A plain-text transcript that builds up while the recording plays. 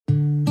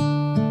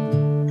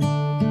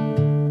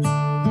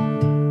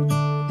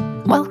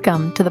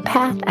Welcome to The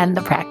Path and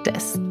the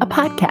Practice, a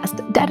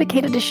podcast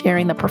dedicated to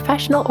sharing the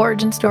professional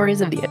origin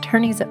stories of the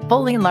attorneys at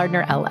Foley &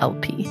 Lardner,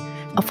 LLP,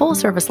 a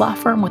full-service law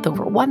firm with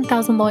over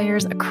 1,000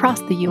 lawyers across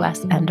the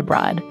U.S. and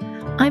abroad.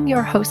 I'm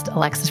your host,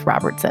 Alexis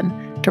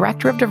Robertson,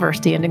 Director of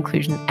Diversity and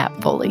Inclusion at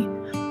Foley.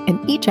 In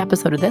each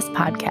episode of this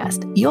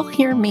podcast, you'll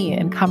hear me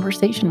in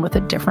conversation with a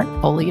different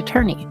Foley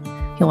attorney.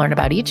 You'll learn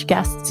about each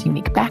guest's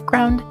unique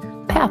background,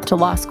 path to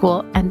law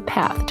school, and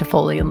path to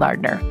Foley &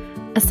 Lardner.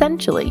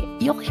 Essentially,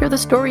 you'll hear the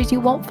stories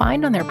you won't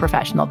find on their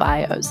professional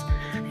bios.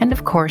 And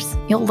of course,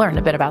 you'll learn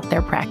a bit about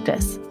their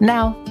practice.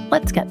 Now,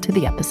 let's get to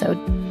the episode.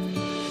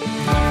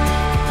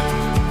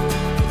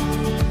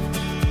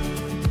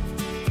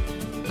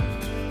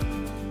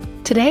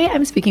 Today,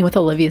 I'm speaking with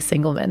Olivia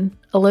Singelmann.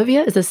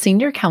 Olivia is a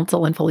senior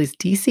counsel in Foley's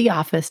D.C.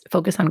 office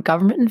focused on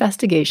government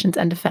investigations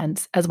and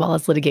defense, as well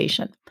as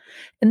litigation.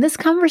 In this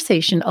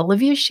conversation,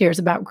 Olivia shares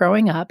about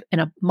growing up in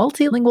a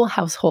multilingual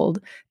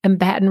household in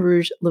Baton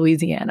Rouge,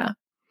 Louisiana.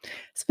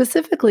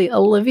 Specifically,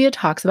 Olivia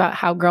talks about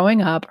how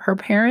growing up, her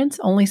parents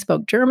only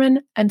spoke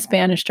German and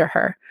Spanish to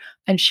her,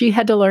 and she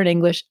had to learn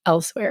English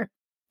elsewhere.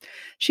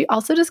 She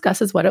also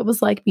discusses what it was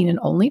like being an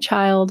only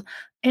child,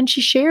 and she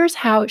shares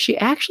how she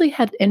actually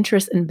had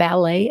interest in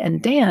ballet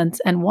and dance,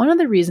 and one of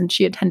the reasons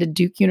she attended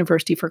Duke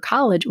University for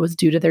college was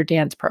due to their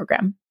dance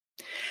program.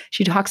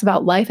 She talks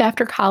about life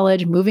after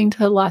college, moving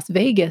to Las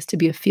Vegas to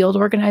be a field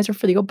organizer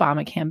for the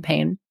Obama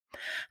campaign.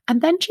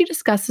 And then she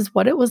discusses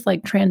what it was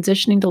like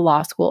transitioning to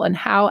law school and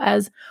how,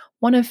 as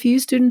one of few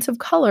students of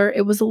color,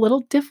 it was a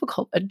little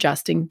difficult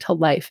adjusting to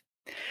life.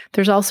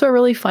 There's also a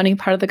really funny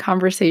part of the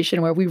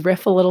conversation where we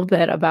riff a little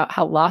bit about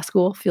how law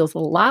school feels a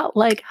lot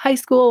like high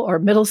school or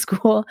middle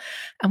school.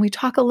 And we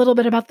talk a little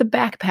bit about the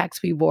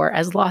backpacks we wore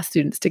as law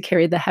students to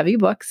carry the heavy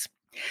books.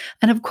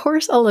 And of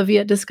course,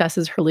 Olivia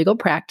discusses her legal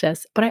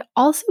practice, but I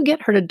also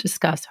get her to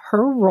discuss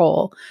her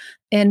role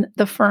in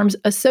the firm's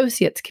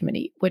Associates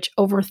Committee, which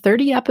over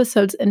 30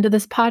 episodes into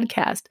this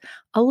podcast,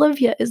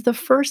 Olivia is the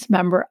first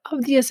member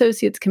of the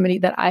Associates Committee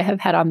that I have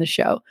had on the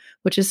show,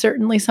 which is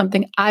certainly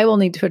something I will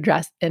need to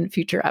address in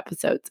future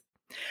episodes.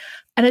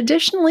 And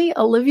additionally,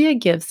 Olivia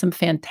gives some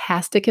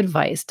fantastic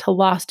advice to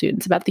law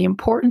students about the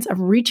importance of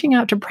reaching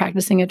out to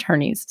practicing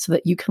attorneys so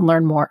that you can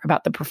learn more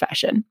about the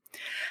profession.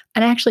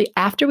 And actually,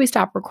 after we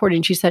stopped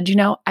recording, she said,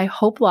 I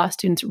hope law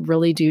students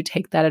really do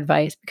take that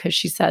advice, because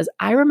she says,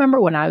 I remember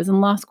when I was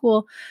in law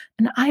school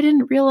and I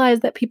didn't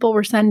realize that people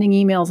were sending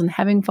emails and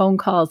having phone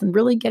calls and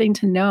really getting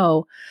to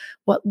know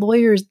what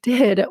lawyers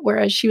did,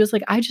 whereas she was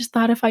like, I just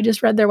thought if I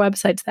just read their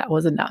websites, that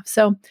was enough.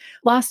 So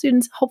law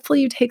students,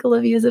 hopefully you take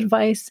Olivia's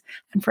advice.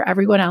 And for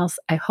everyone else,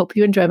 I hope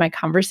you enjoy my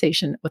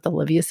conversation with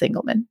Olivia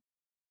Singelmann.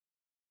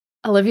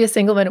 Olivia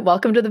Singelmann,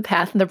 welcome to The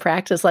Path and the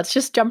Practice. Let's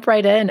just jump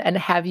right in and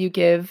have you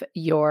give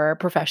your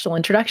professional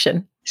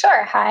introduction.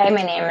 Sure. Hi,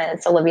 my name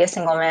is Olivia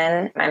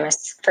Singelmann. I'm a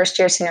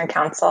first-year senior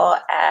counsel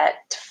at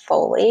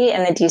Foley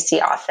in the D.C.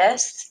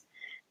 office.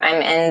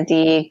 I'm in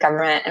the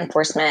Government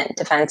Enforcement,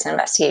 Defense, and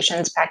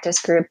Investigations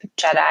Practice Group,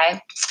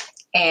 JEDI,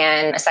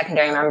 and a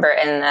secondary member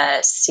in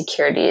the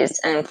Securities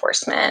and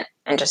Enforcement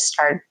and just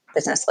our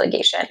business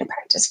litigation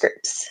practice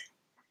groups.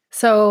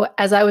 So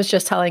as I was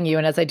just telling you,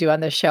 and as I do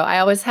on this show, I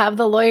always have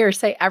the lawyers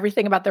say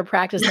everything about their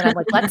practice, and I'm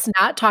like, let's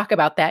not talk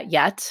about that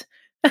yet.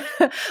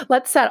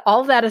 Let's set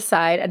all of that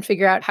aside and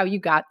figure out how you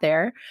got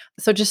there.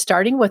 So just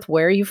starting with,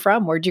 where are you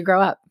from? Where'd you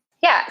grow up?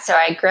 Yeah, so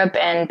I grew up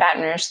in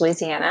Baton Rouge,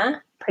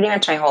 Louisiana, pretty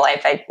much my whole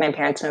life. My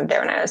parents moved there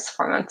when I was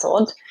 4 months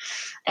old.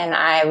 And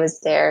I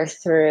was there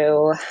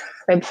through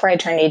right before I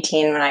turned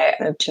 18 when I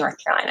moved to North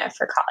Carolina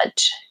for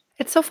college.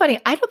 It's so funny.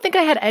 I don't think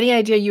I had any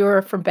idea you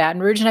were from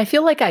Baton Rouge, and I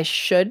feel like I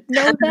should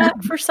know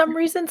that for some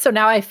reason. So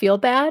now I feel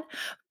bad.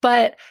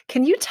 But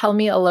can you tell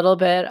me a little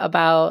bit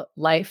about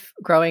life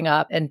growing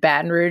up in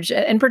Baton Rouge?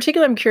 In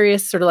particular, I'm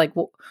curious sort of like,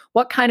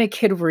 what kind of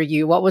kid were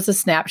you? What was a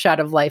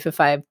snapshot of life if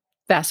I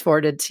fast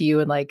forwarded to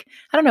you in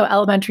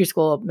elementary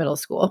school, middle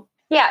school?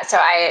 Yeah, so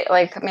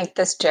I make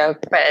this joke,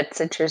 but it's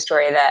a true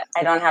story that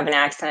I don't have an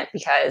accent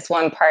because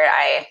one part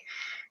I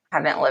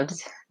haven't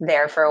lived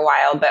there for a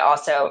while, but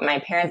also my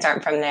parents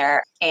aren't from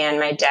there. And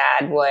my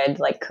dad would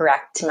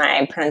correct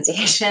my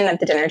pronunciation at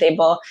the dinner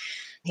table.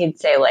 He'd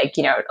say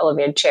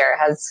Olivia, chair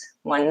has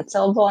one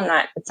syllable,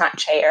 it's not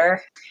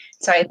chair.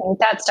 So I think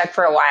that stuck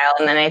for a while.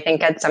 And then I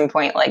think at some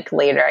point,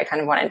 later, I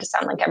kind of wanted to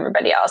sound like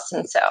everybody else.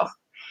 And so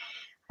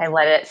I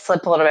let it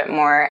slip a little bit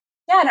more.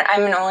 Yeah,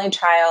 I'm an only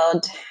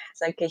child.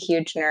 It's a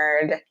huge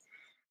nerd.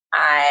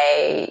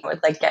 I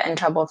would get in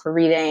trouble for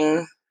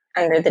reading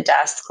under the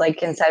desk,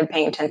 instead of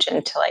paying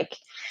attention to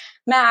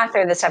math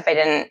or the stuff I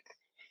didn't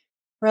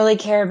really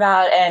care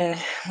about. And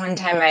one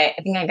time I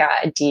think I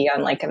got a D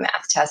on a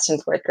math test in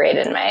fourth grade,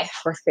 and my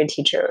fourth grade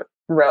teacher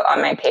wrote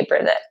on my paper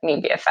that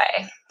maybe if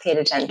I paid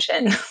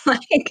attention,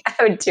 I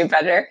would do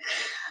better.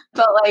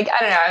 But I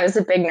don't know, I was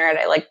a big nerd.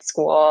 I liked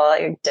school.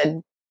 I did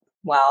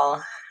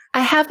well. I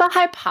have a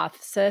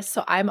hypothesis.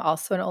 So I'm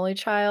also an only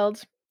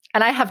child.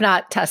 And I have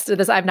not tested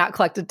this. I've not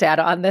collected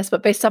data on this,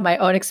 but based on my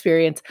own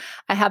experience,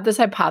 I have this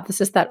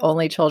hypothesis that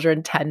only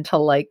children tend to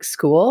like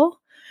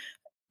school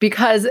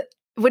because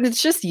when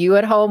it's just you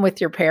at home with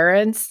your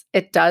parents,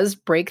 it does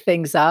break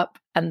things up.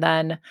 And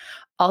then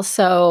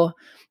also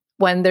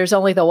when there's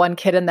only the one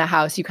kid in the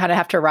house, you kind of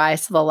have to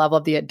rise to the level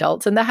of the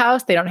adults in the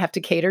house. They don't have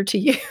to cater to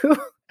you.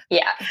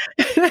 Yeah.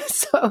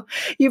 So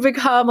you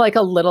become like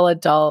a little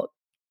adult,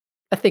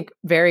 I think,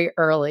 very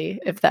early,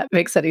 if that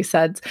makes any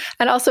sense.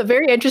 And also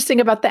very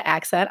interesting about the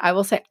accent. I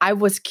will say I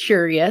was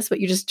curious, but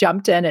you just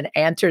jumped in and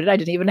answered it. I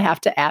didn't even have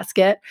to ask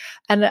it.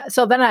 And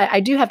so then I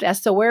do have to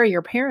ask, so where are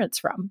your parents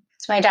from?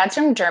 So my dad's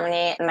from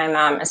Germany and my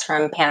mom is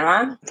from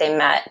Panama. They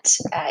met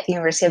at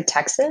University of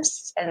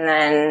Texas. And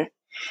then,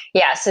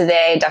 yeah, so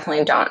they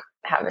definitely don't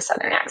have a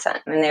Southern accent.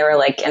 I mean, they were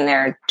like in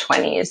their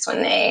 20s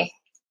when they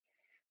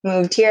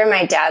moved here.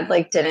 My dad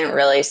didn't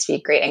really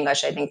speak great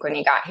English, I think, when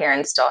he got here,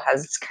 and still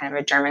has kind of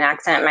a German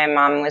accent. My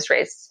mom was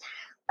raised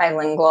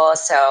bilingual,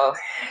 so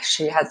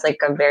she has like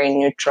a very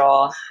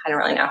neutral, I don't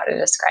really know how to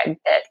describe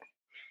it,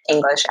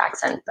 English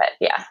accent, but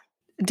yeah.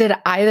 Did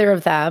either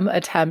of them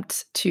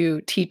attempt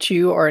to teach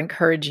you or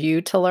encourage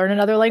you to learn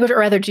another language? Or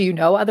rather, do you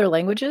know other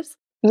languages?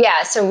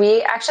 Yeah, so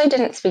we actually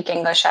didn't speak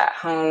English at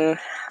home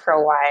for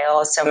a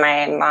while. So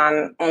my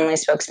mom only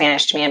spoke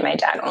Spanish to me and my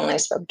dad only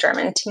spoke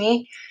German to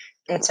me.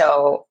 And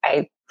so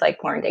I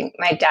learned,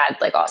 my dad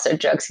also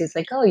jokes, he's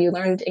like, oh, you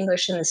learned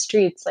English in the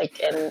streets, like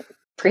in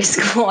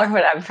preschool or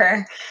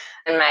whatever.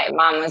 And my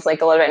mom was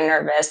like a little bit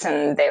nervous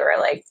and they were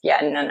like, yeah,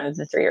 none of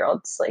the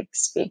 3-year-olds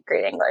speak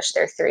great English.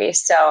 They're 3.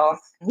 So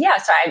yeah,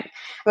 so I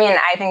mean,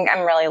 I think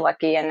I'm really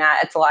lucky in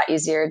that it's a lot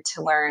easier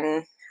to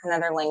learn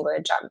another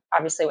language,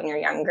 obviously, when you're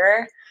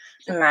younger.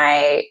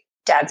 My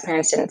dad's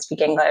parents didn't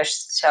speak English,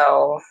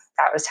 so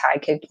that was how I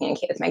could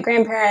communicate with my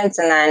grandparents.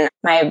 And then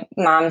my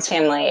mom's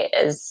family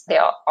they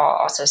all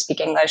also speak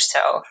English,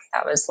 so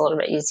that was a little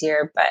bit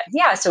easier. But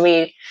yeah, so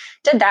we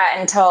did that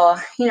until,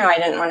 I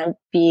didn't want to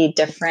be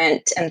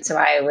different. And so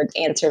I would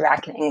answer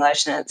back in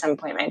English. And at some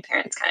point, my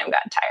parents kind of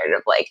got tired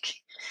of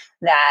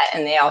that.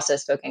 And they also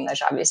spoke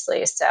English,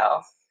 obviously.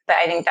 So, but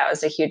I think that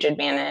was a huge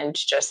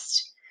advantage.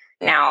 Just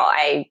now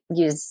I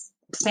use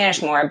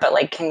Spanish more,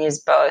 but can use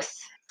both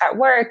at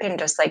work and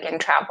just in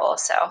travel.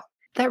 So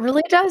that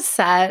really does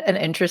set an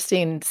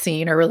interesting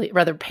scene, or really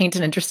rather paint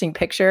an interesting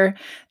picture.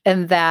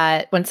 And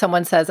that when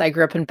someone says, I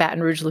grew up in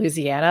Baton Rouge,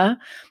 Louisiana,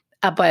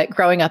 but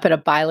growing up in a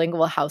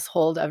bilingual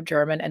household of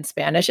German and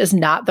Spanish is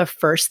not the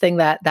first thing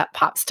that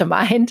pops to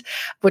mind,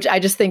 which I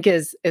just think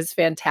is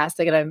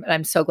fantastic. And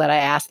I'm so glad I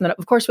asked. And then,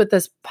 of course, with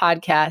this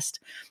podcast,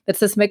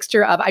 it's this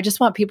mixture of, I just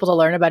want people to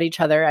learn about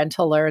each other and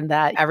to learn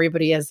that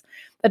everybody is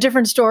a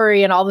different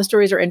story and all the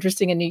stories are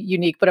interesting and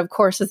unique. But of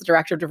course, as the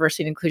director of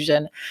diversity and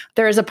inclusion,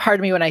 there is a part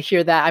of me when I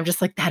hear that, I'm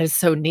just like, that is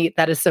so neat.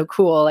 That is so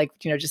cool.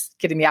 Just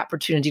getting the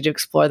opportunity to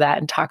explore that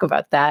and talk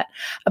about that.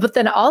 But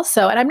then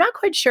also, and I'm not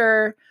quite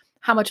sure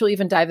how much we'll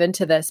even dive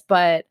into this,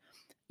 but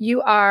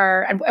you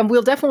are, and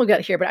we'll definitely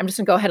get here, but I'm just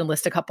going to go ahead and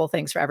list a couple of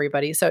things for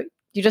everybody. So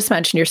you just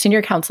mentioned you're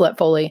senior counsel at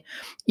Foley.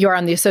 You're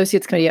on the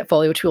associates committee at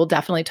Foley, which we will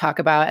definitely talk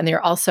about. And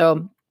you're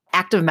also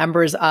active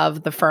members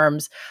of the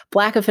firm's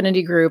Black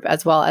affinity group,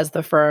 as well as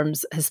the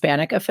firm's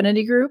Hispanic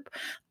affinity group.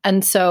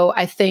 And so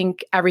I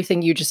think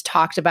everything you just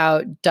talked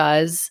about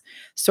does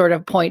sort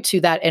of point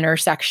to that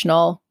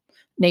intersectional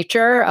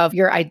nature of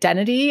your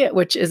identity,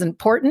 which is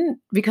important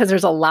because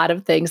there's a lot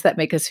of things that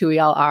make us who we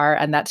all are.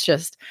 And that's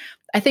just,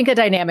 I think, a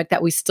dynamic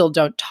that we still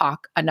don't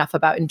talk enough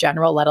about in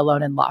general, let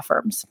alone in law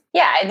firms.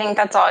 Yeah, I think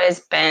that's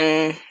always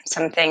been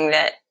something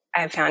that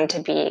I've found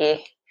to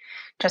be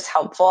just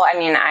helpful. I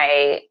mean,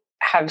 I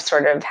have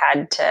sort of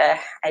had to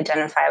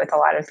identify with a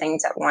lot of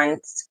things at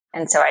once.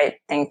 And so I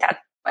think that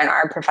in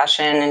our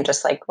profession and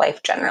just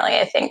life generally,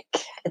 I think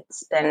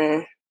it's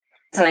been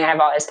something I've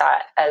always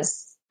thought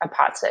as a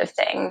positive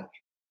thing.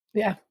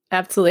 Yeah,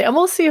 absolutely. And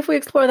we'll see if we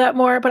explore that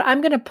more, but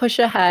I'm going to push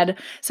ahead.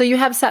 So you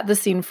have set the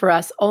scene for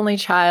us, only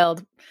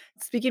child,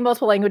 speaking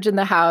multiple language in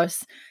the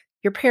house.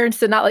 Your parents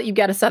did not let you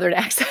get a Southern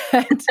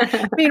accent.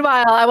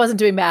 Meanwhile, I wasn't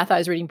doing math, I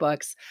was reading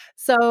books.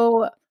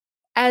 So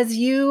as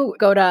you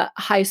go to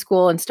high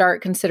school and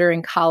start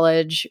considering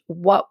college,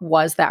 what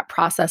was that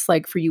process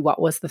like for you? What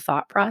was the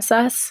thought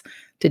process?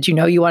 Did you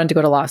know you wanted to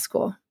go to law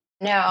school?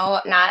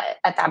 No, not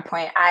at that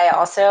point. I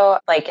also,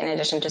 in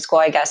addition to school,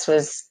 I guess,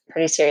 was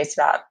pretty serious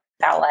about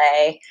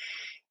ballet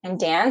and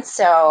dance.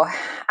 So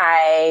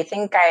I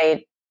think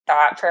I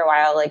thought for a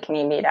while,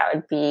 maybe that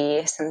would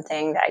be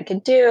something that I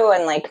could do.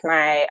 And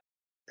my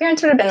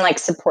parents would have been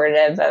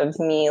supportive of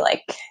me,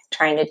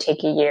 trying to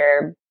take a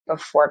year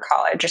before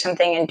college or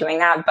something and doing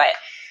that. But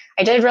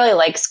I did really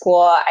like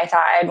school. I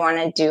thought I'd want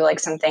to do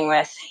something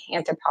with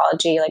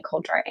anthropology,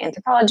 cultural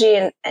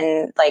anthropology.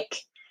 And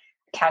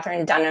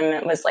Catherine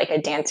Dunham was a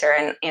dancer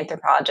and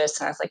anthropologist.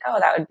 And I was like, oh,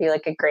 that would be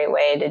a great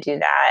way to do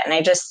that. And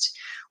I just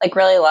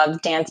really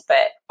loved dance,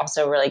 but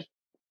also really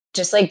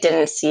just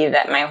didn't see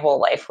that my whole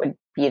life would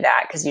be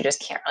that, because you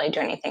just can't really do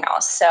anything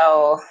else.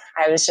 So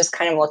I was just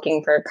kind of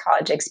looking for a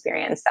college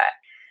experience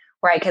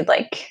where I could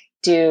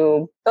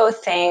do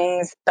both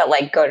things, but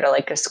go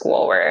to a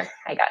school where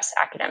I guess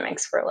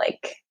academics were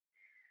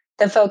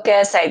the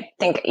focus. I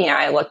think,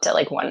 I looked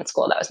at one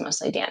school that was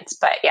mostly dance,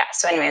 but yeah.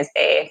 So anyways,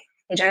 they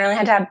they generally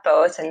had to have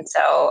both. And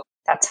so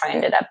that's how I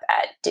ended up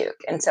at Duke.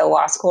 And so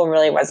law school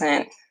really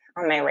wasn't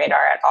on my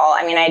radar at all.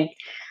 I mean,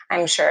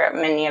 I'm sure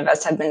many of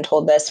us have been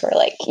told this where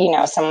like,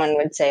 someone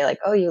would say like,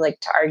 oh, you like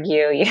to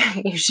argue,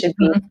 you should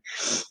be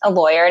a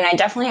lawyer. And I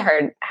definitely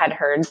had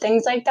heard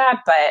things like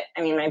that. But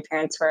I mean, my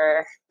parents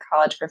were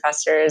college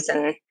professors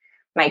and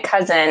my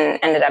cousin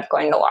ended up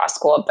going to law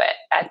school. But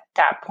at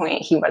that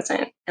point, he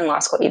wasn't in law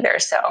school either.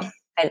 So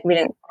we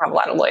didn't have a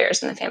lot of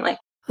lawyers in the family.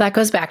 That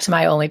goes back to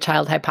my only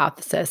child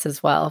hypothesis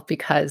as well,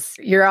 because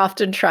you're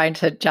often trying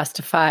to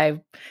justify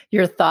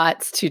your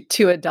thoughts to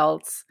two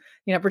adults,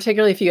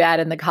 particularly if you add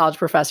in the college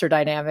professor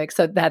dynamic.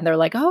 So then they're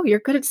like, oh, you're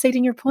good at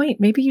stating your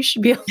point. Maybe you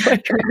should be a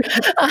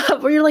lawyer.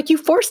 Where you're like, you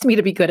forced me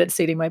to be good at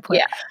stating my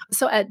point. Yeah.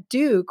 So at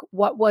Duke,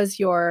 what was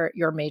your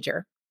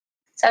major?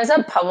 So I was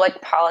a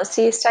public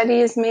policy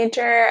studies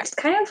major. It's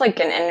kind of like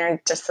an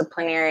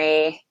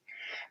interdisciplinary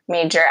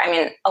major. I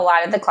mean, a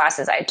lot of the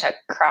classes I took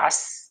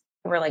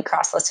really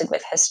cross-listed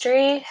with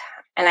history.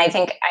 And I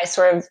think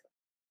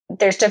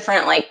there's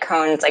different like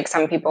cones, like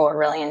some people were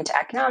really into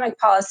economic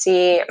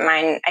policy.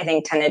 Mine, I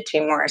think, tended to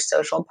be more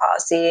social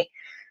policy.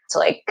 So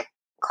like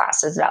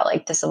classes about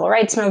like the civil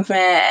rights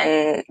movement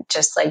and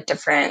just like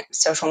different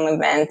social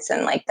movements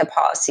and like the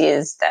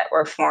policies that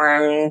were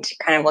formed,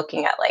 kind of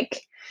looking at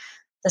like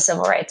the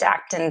Civil Rights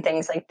Act and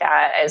things like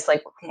that as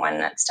like one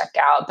that stuck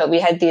out. But we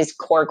had these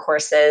core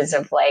courses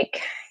of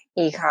like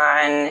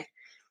econ,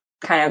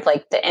 kind of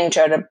like the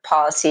intro to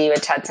policy,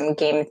 which had some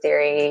game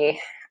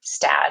theory,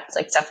 stats,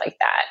 like stuff like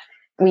that.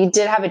 We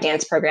did have a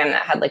dance program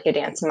that had like a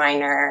dance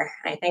minor.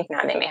 I think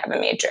now they may have a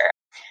major.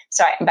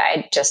 So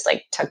I just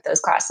like took those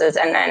classes.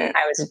 And then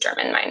I was a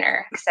German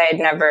minor because I had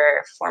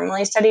never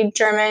formally studied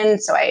German.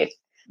 So I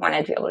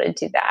wanted to be able to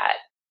do that.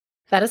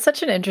 That is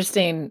such an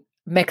interesting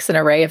mix and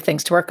array of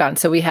things to work on.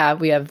 So we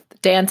have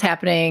dance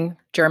happening,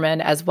 German,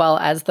 as well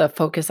as the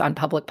focus on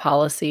public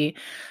policy.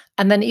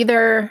 And then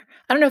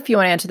I don't know if you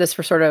want to answer this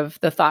for sort of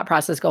the thought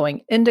process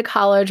going into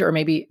college or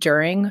maybe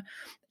during.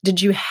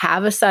 Did you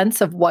have a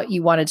sense of what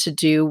you wanted to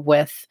do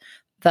with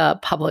the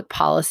public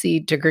policy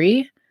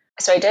degree?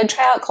 So I did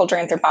try out culture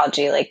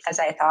anthropology, like as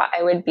I thought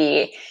I would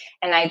be.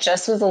 And I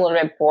just was a little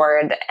bit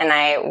bored and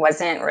I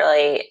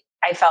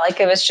felt like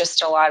it was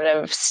just a lot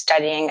of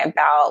studying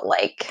about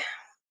like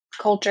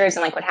cultures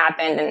and like what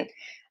happened. And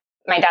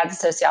my dad's a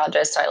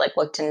sociologist, so I like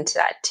looked into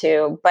that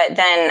too. But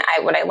then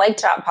what I liked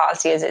about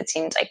policy is it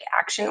seemed like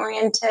action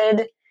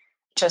oriented,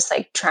 just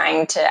like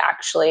trying to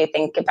actually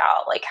think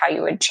about like how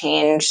you would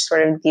change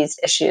sort of these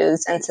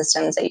issues and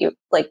systems that you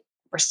like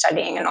were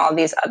studying in all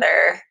these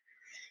other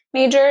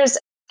majors.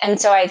 And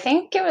so I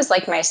think it was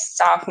like my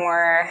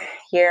sophomore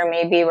year,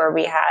 maybe, where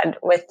we had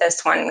with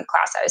this one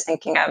class I was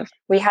thinking of,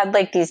 we had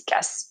like these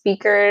guest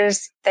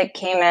speakers that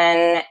came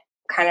in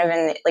kind of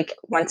in like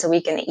once a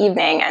week in the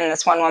evening. And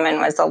this one woman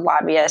was a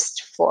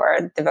lobbyist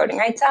for the Voting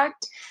Rights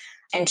Act.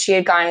 And she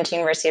had gone to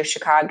University of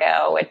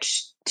Chicago,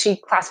 which she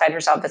classified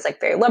herself as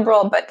like very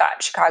liberal, but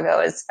thought Chicago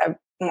is a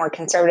more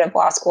conservative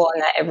law school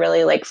and that it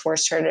really like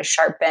forced her to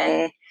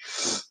sharpen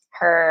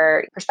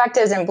her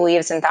perspectives and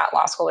beliefs, and that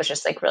law school was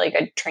just like really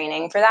good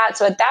training for that.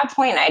 So at that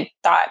point, I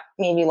thought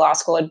maybe law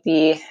school would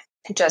be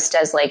just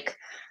as like,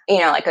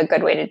 like a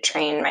good way to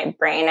train my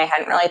brain. I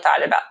hadn't really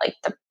thought about like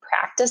the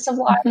practice of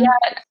law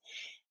yet.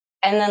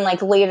 And then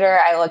like later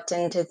I looked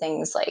into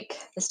things like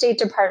the State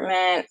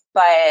Department,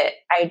 but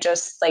I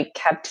just like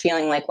kept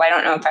feeling like, well, I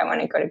don't know if I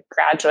want to go to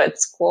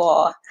graduate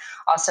school.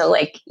 Also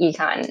like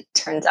econ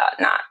turns out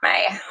not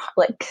my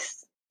like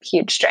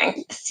huge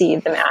strength to see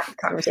the math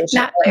conversation.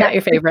 Not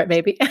your favorite,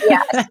 maybe.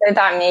 Yeah. So I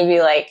thought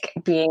maybe like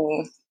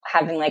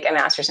having like a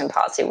master's in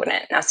policy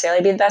wouldn't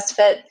necessarily be the best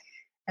fit.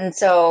 And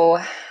so,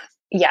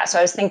 so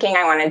I was thinking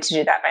I wanted to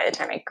do that by the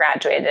time I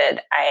graduated.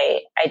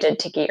 I did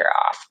take a year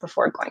off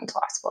before going to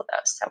law school though.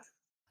 So.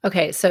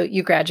 Okay. So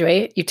you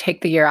graduate, you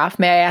take the year off.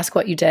 May I ask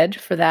what you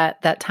did for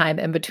that time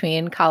in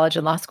between college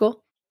and law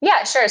school?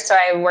 Yeah, sure. So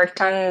I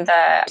worked on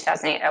the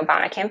 2008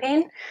 Obama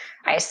campaign.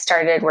 I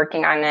started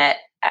working on it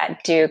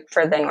at Duke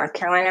for the North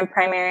Carolina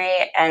primary,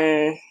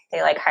 and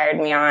they like hired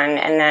me on.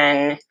 And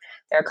then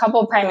there are a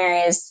couple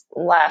primaries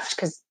left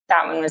because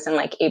that one was in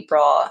like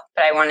April,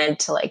 but I wanted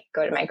to like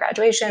go to my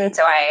graduation.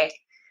 So I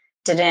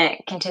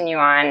didn't continue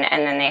on.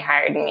 And then they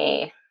hired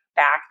me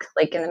back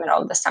like in the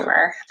middle of the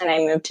summer, and I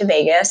moved to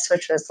Vegas,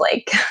 which was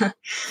like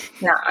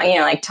not,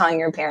 like telling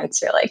your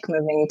parents you're like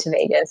moving to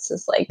Vegas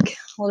is like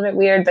a little bit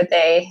weird, but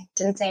they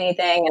didn't say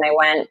anything. And I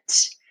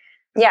went,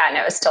 and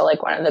it was still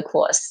like one of the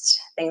coolest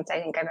things I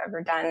think I've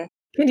ever done.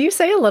 Can you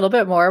say a little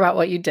bit more about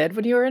what you did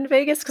when you were in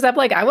Vegas? Because I'm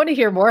like, I want to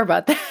hear more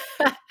about that.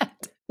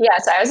 Yeah,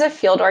 so I was a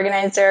field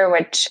organizer,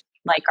 which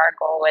like our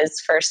goal was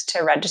first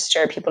to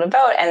register people to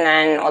vote and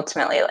then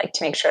ultimately like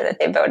to make sure that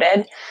they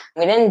voted.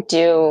 We didn't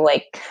do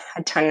like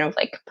a ton of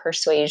like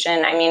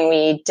persuasion. I mean,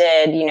 we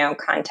did,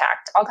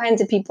 contact all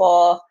kinds of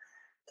people.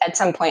 At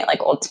some point,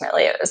 like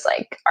ultimately it was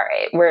like, all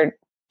right, we're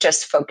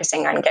just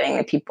focusing on getting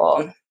the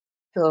people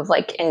who have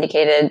like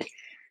indicated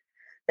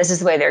this is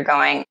the way they're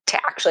going to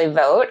actually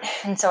vote.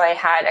 And so I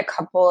had a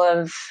couple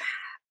of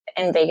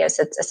in Vegas,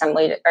 it's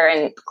assembly, or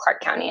in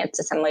Clark County, it's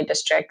assembly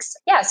districts.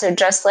 Yeah. So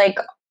just like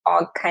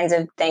all kinds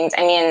of things.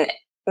 I mean,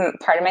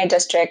 part of my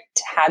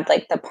district had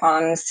like the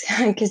Palms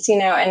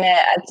casino in it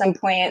at some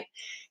point.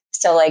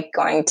 So like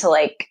going to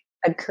like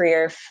a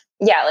career,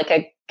 like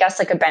I guess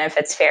like a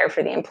benefits fair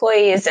for the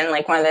employees. And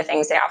like one of the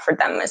things they offered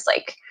them was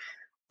like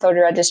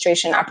voter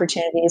registration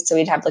opportunities. So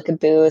we'd have like a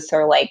booth,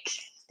 or like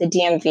the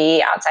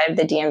DMV. Outside of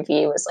the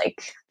DMV was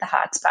like the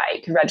hot spot.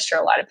 You could register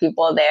a lot of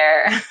people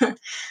there.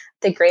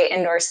 The Great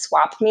Indoor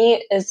Swap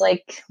Meet was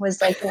like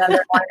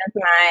another one of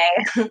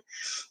my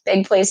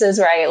big places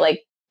where I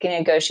like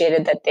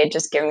negotiated that they'd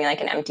just give me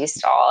like an empty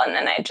stall, and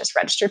then I'd just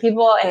register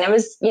people. And it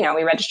was,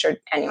 we registered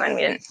anyone.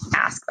 We didn't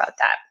ask about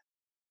that.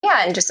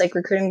 Yeah. And just like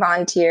recruiting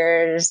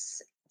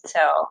volunteers. So.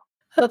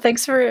 Well,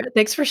 thanks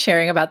for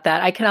sharing about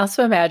that. I can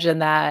also imagine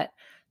that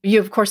you,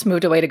 of course,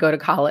 moved away to go to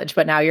college,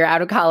 but now you're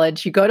out of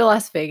college, you go to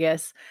Las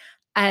Vegas,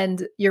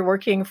 and you're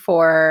working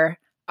for,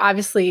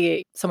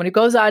 obviously, someone who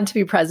goes on to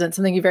be president,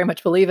 something you very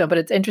much believe in. But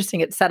it's interesting,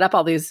 it set up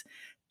all these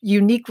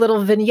unique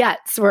little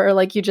vignettes where,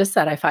 like you just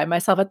said, I find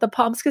myself at the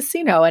Palms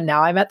Casino, and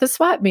now I'm at the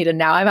swap meet, and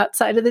now I'm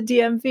outside of the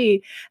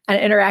DMV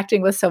and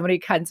interacting with so many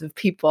kinds of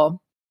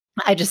people.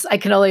 I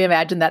can only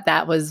imagine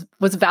that was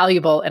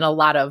valuable in a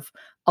lot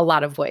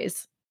of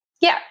ways.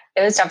 Yeah,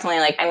 it was definitely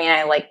like, I mean,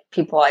 I like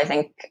people. I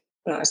think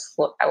most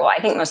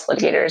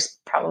litigators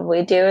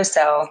probably do.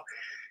 So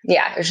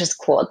yeah, it was just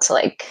cool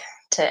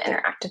to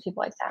interact with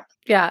people like that.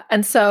 Yeah.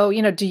 And so,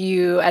 do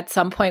you, at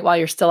some point while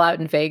you're still out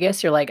in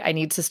Vegas, you're like, I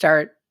need to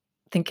start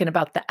thinking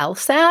about the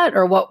LSAT,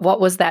 or what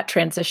was that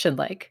transition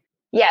like?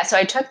 Yeah. So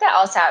I took the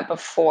LSAT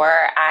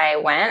before I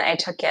went. I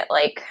took it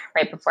like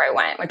right before I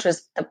went, which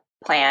was the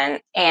plan.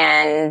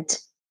 And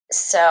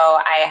so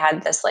I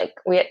had this, like,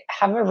 we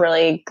have a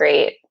really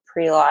great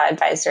pre-law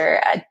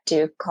advisor at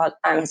Duke called,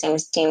 his name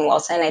is Dean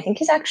Wilson. I think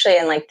he's actually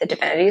in like the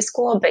divinity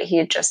school, but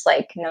he just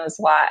like knows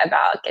a lot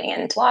about getting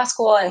into law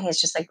school, and he's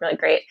just like really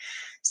great.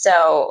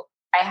 So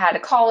I had a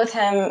call with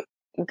him,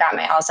 got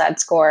my LSAT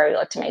score, we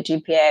looked at my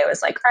GPA,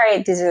 was like, all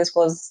right, these are the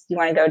schools you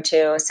want to go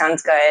to.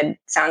 Sounds good.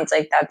 Sounds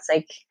like that's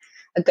like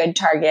a good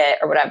target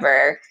or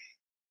whatever.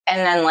 And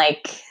then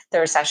like the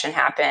recession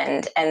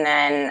happened, and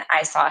then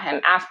I saw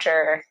him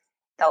after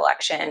the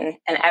election,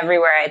 and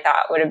everywhere I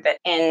thought would have been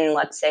in,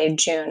 let's say,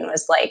 June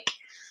was like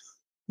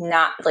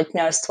not like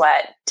no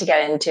sweat to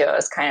get into. It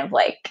was kind of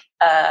like,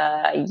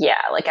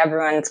 like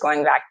everyone's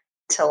going back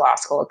to law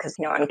school because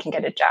no one can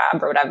get a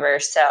job or whatever.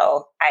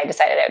 So I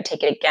decided I would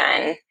take it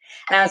again.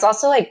 And I was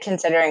also like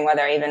considering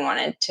whether I even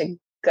wanted to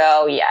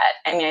go yet.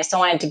 I mean, I still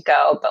wanted to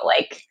go, but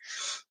like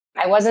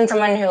I wasn't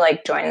someone who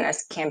like joined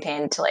this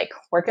campaign to like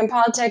work in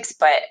politics,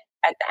 but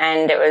at the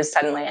end it was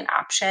suddenly an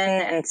option.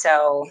 And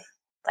so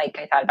like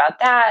I thought about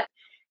that.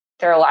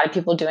 There are a lot of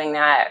people doing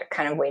that,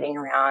 kind of waiting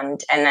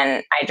around. And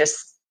then I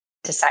just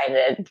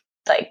decided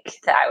like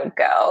that I would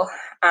go.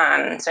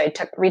 So I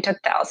retook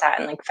the LSAT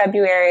in like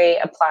February,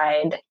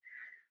 applied,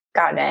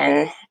 got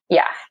in,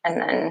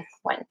 and then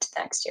went the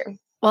next year.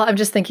 Well, I'm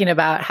just thinking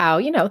about how,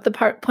 the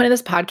point of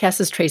this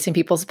podcast is tracing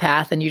people's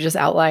path, and you just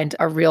outlined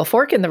a real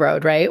fork in the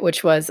road, right?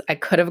 Which was, I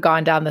could have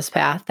gone down this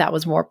path that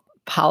was more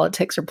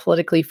politics or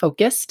politically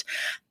focused,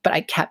 but I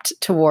kept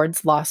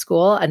towards law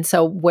school. And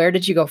so where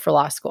did you go for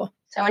law school?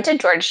 So I went to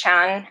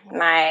Georgetown.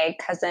 My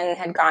cousin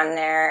had gone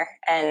there,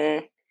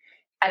 and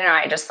I don't know,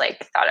 I just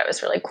like thought it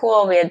was really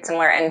cool. We had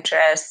similar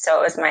interests, so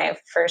it was my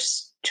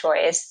first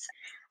choice.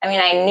 I mean,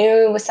 I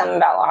knew some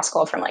about law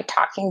school from like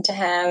talking to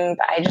him,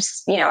 but I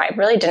just, I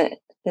really didn't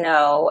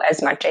know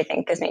as much, I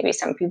think, as maybe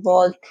some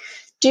people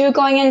do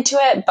going into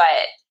it.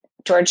 But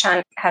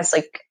Georgetown has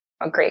like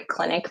a great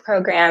clinic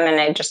program, and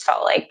I just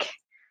felt like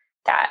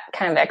that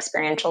kind of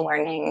experiential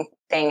learning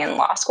thing in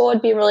law school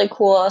would be really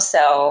cool.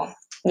 So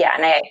yeah,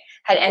 and I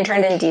had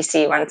interned in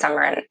DC one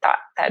summer and thought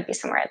that would be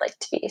somewhere I'd like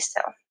to be.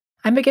 So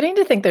I'm beginning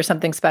to think there's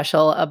something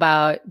special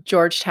about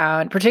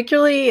Georgetown,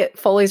 particularly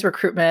Foley's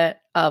recruitment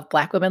of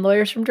Black women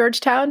lawyers from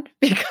Georgetown,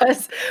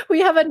 because we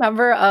have a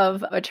number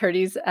of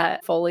attorneys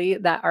at Foley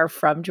that are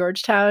from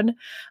Georgetown.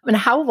 And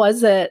how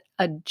was it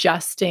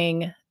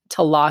adjusting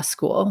to law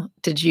school?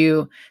 Did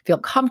you feel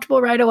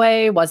comfortable right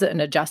away? Was it an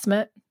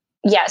adjustment?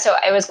 Yeah, so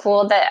it was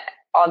cool that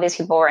all these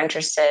people were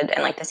interested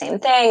in like the same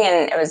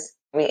thing, and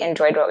we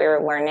enjoyed what we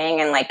were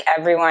learning, and like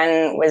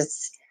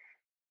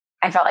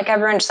I felt like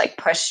everyone just like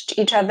pushed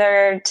each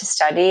other to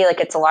study.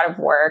 Like it's a lot of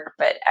work,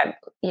 but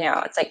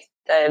it's like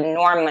the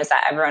norm was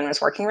that everyone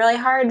was working really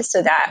hard.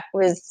 So that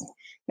was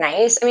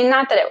nice. I mean,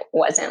 not that it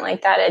wasn't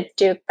like that at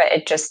Duke, but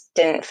it just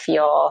didn't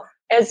feel,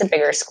 it was a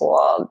bigger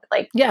school.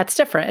 Like, yeah, it's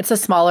different. It's a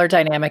smaller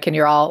dynamic, and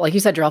you're all, like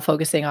you said, you're all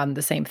focusing on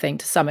the same thing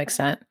to some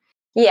extent.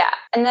 Yeah.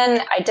 And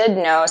then I did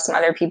know some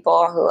other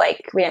people who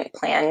like, we didn't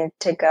plan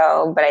to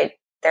go, but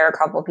there were a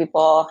couple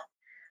people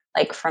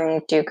like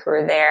from Duke who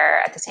were there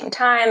at the same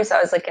time. So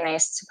it was like a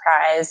nice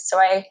surprise. So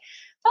I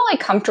felt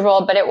like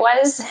comfortable, but it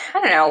was, I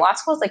don't know, law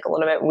school is like a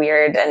little bit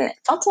weird, and it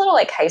felt a little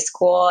like high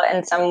school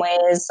in some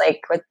ways,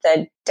 like with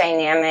the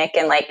dynamic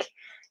and like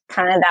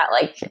kind of that,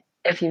 like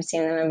if you've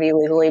seen the movie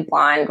Legally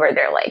Blonde, where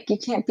they're like, you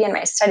can't be in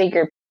my study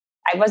group.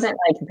 I wasn't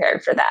really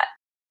prepared for that.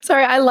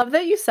 Sorry, I love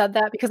that you said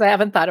that because I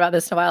haven't thought about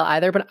this in a while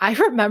either. But I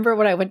remember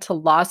when I went to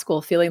law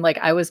school feeling like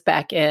I was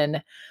back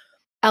in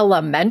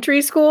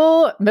elementary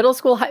school, middle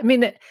school. I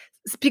mean,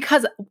 it's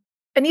because,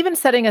 and even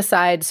setting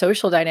aside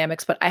social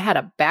dynamics, but I had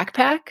a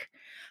backpack.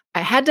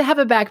 I had to have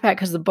a backpack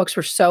because the books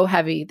were so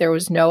heavy. There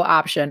was no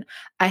option.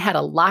 I had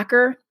a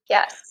locker.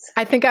 Yes.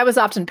 I think I was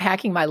often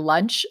packing my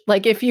lunch.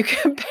 Like if you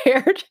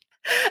compared,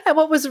 and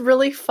what was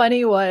really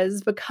funny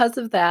was because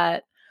of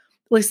that,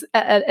 at least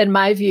in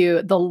my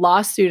view, the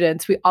law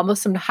students, we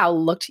almost somehow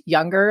looked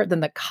younger than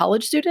the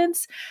college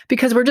students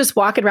because we're just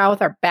walking around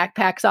with our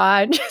backpacks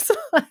on. Just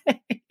like...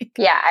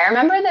 Yeah, I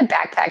remember the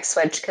backpack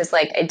switch because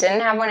like I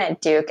didn't have one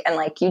at Duke and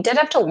like you did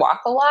have to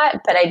walk a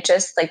lot, but I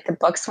just like the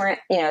books weren't,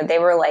 they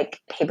were like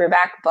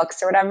paperback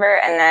books or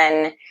whatever. And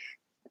then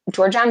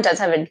Georgetown does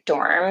have a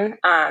dorm.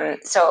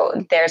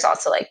 So there's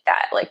also like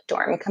that like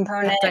dorm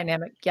component. That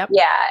dynamic. Yep.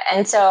 Yeah.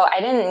 And so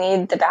I didn't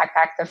need the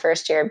backpack the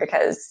first year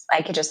because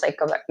I could just like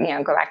go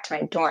back to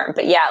my dorm.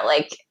 But yeah,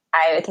 like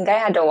I think I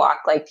had to walk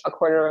like a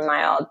quarter of a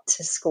mile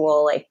to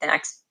school like the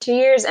next 2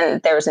 years. And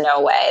there was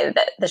no way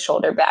that the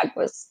shoulder bag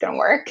was going to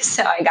work.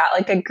 So I got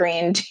like a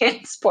green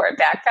JanSport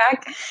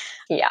backpack.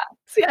 Yeah.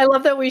 See, I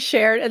love that we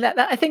shared, and that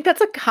I think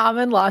that's a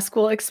common law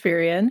school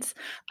experience.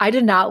 I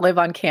did not live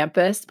on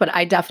campus, but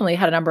I definitely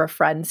had a number of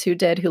friends who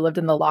did, who lived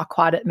in the law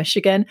quad at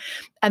Michigan.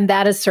 And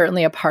that is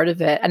certainly a part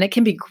of it. And it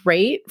can be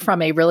great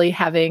from a really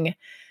having,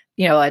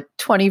 a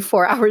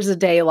 24 hours a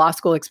day law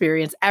school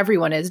experience.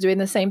 Everyone is doing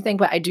the same thing,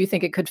 but I do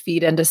think it could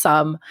feed into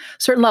some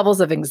certain levels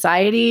of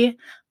anxiety.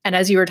 And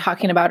as you were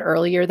talking about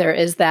earlier, there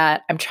is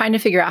that I'm trying to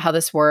figure out how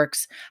this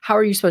works. How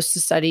are you supposed to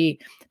study?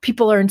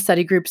 People are in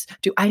study groups.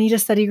 Do I need a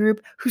study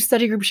group? Whose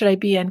study group should I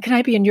be in? Can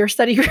I be in your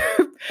study group?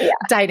 Yeah.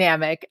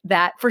 Dynamic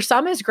that for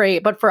some is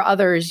great, but for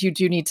others, you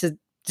do need to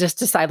just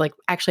decide like,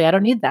 actually, I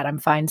don't need that. I'm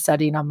fine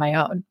studying on my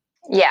own.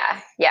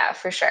 Yeah,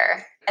 for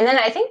sure. And then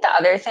I think the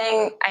other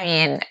thing,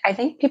 I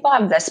think people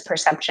have this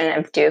perception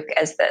of Duke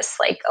as this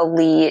like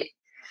elite,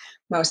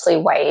 mostly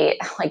white,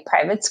 like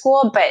private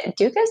school, but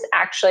Duke is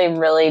actually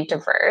really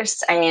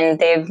diverse.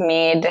 They've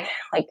made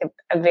like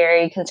a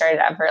very concerted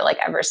effort, like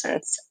ever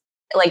since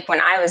like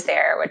when I was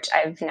there, which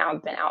I've now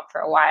been out for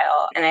a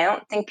while. And I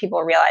don't think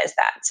people realize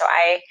that. So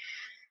I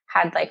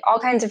had like all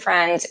kinds of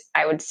friends.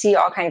 I would see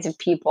all kinds of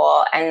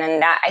people. And then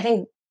that, I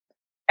think,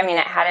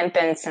 it hadn't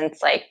been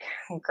since like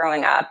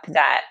growing up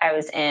that I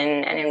was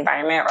in an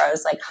environment where I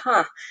was like,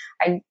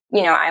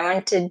 I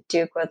went to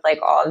Duke with like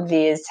all of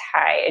these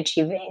high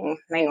achieving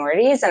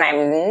minorities and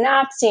I'm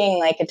not seeing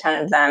like a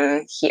ton of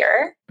them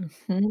here.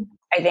 Mm-hmm.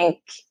 I think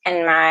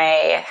in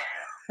my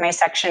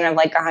section of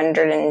like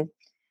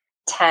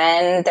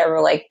 110, there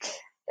were like,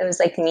 it was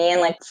like me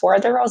and like 4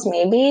 other girls,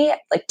 maybe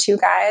like 2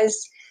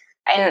 guys.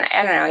 And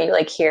I don't know, you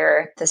like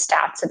hear the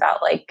stats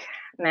about like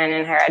men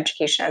in higher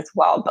education as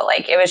well. But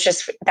like, it was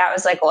just, that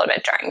was like a little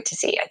bit jarring to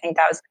see. I think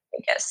that was the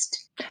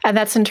biggest. And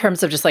that's in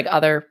terms of just like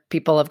other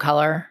people of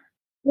color.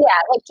 Yeah.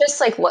 Like just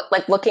like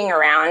looking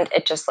around,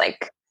 it just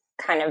like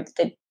kind of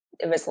it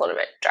was a little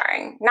bit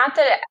jarring. Not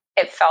that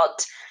it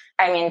felt,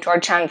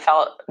 Georgetown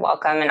felt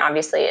welcome. And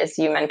obviously, as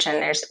you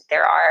mentioned,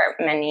 there are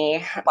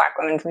many Black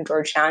women from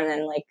Georgetown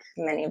and like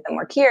many of them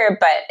work here,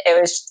 but it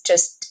was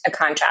just a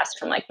contrast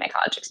from like my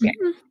college experience.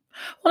 Mm-hmm.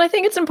 Well, I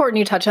think it's important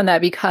you touch on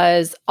that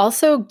because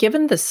also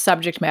given the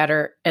subject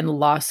matter in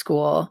law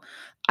school,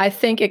 I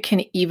think it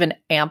can even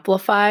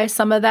amplify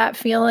some of that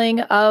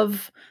feeling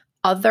of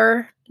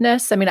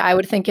otherness. I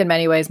would think in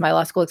many ways my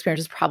law school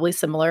experience is probably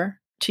similar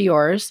to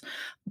yours,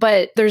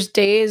 but there's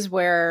days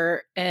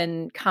where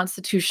in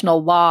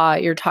constitutional law,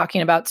 you're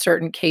talking about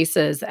certain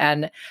cases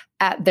and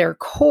at their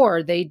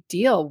core, they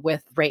deal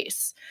with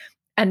race.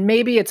 And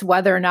maybe it's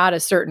whether or not a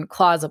certain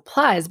clause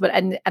applies, but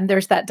and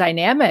there's that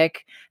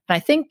dynamic. And I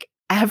think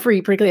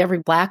particularly every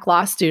Black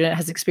law student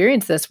has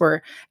experienced this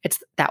where it's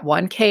that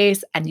one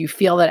case and you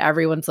feel that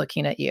everyone's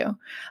looking at you.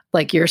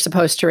 Like you're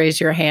supposed to raise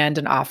your hand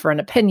and offer an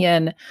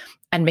opinion.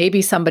 And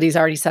maybe somebody's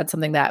already said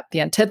something that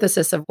the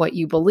antithesis of what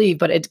you believe,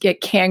 but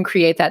it can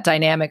create that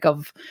dynamic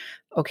of,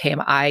 okay,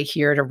 am I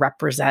here to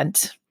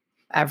represent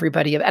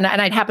everybody? And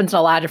it happens in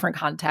a lot of different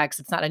contexts.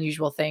 It's not an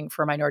unusual thing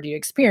for a minority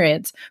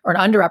experience or an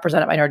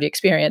underrepresented minority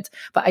experience.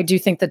 But I do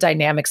think the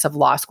dynamics of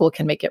law school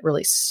can make it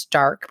really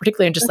stark,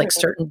 particularly in just like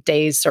certain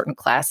days, certain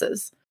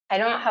classes. I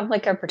don't have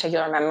like a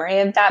particular memory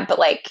of that, but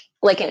like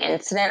an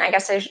incident, I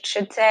guess I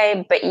should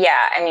say. But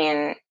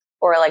yeah,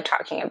 or like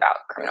talking about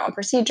criminal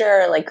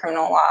procedure, like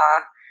criminal law.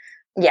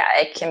 Yeah,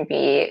 it can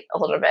be a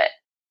little bit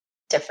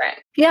different.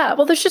 Yeah.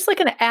 Well, there's just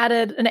like an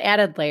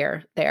added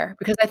layer there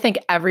because I think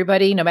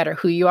everybody, no matter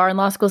who you are in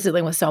law school, is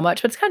dealing with so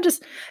much, but it's kind of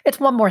just, it's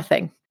one more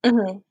thing.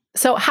 Mm-hmm.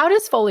 So how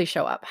does Foley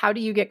show up? How do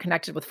you get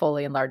connected with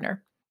Foley and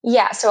Lardner?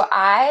 Yeah. So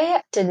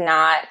I did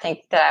not think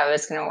that I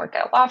was going to work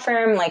at a law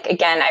firm. Like,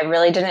 again, I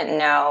really didn't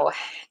know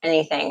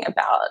anything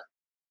about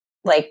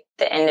like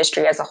the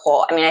industry as a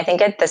whole. I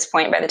think at this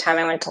point, by the time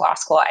I went to law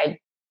school,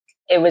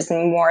 it was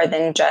more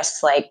than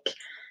just like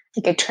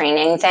a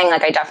training thing.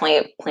 Like I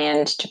definitely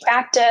planned to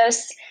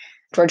practice.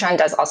 Georgetown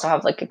does also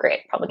have like a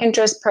great public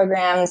interest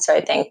program. So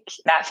I think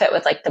that fit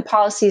with like the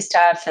policy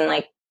stuff and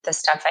like the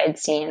stuff I'd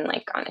seen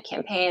like on the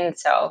campaign.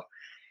 So,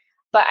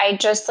 but I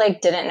just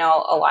like didn't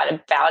know a lot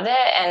about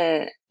it.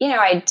 And,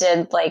 I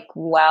did like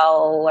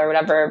well or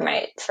whatever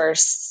my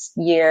first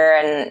year,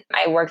 and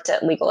I worked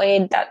at legal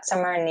aid that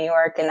summer in New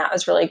York, and that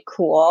was really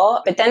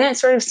cool. But then it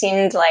sort of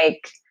seemed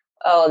like,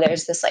 oh,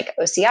 there's this like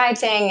OCI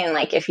thing. And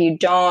like, if you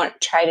don't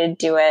try to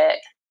do it,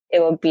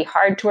 it would be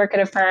hard to work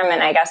at a firm.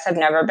 And I guess I've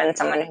never been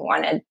someone who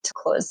wanted to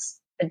close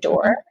a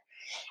door.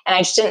 Mm-hmm. And I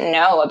just didn't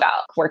know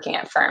about working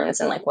at firms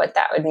and like what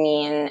that would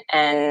mean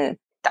and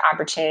the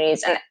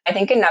opportunities. And I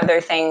think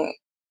another thing,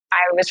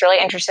 I was really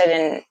interested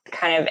in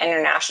kind of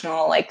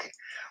international like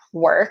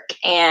work,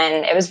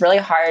 and it was really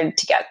hard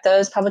to get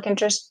those public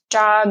interest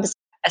jobs,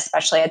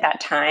 especially at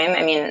that time.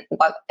 I mean,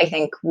 I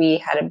think we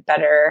had a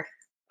better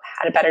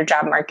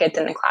job market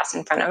than the class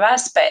in front of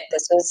us, but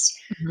this was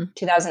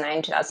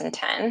 2009,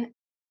 2010.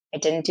 I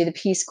didn't do the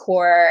Peace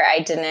Corps.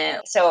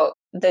 So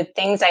the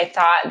things I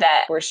thought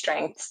that were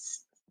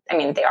strengths, I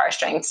mean, they are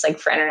strengths like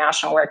for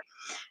international work.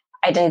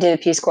 I didn't do the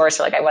Peace Corps,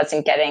 so like I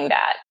wasn't getting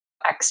that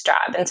X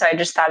job. And so I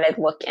just thought I'd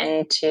look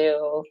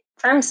into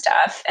firm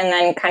stuff, and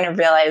then kind of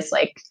realized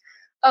like,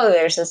 oh,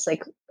 there's this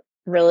like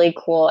really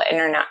cool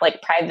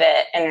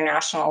private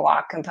international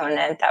law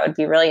component that would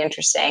be really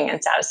interesting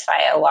and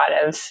satisfy a lot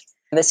of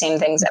the same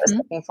things I was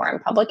looking for in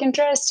public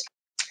interest.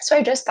 So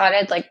I just thought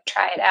I'd like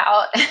try it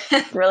out.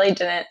 Really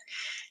didn't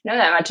know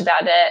that much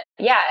about it.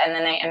 Yeah. And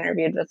then I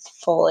interviewed with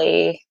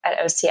Foley at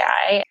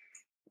OCI.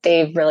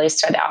 They really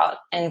stood out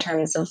in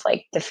terms of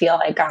like the feel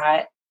I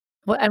got.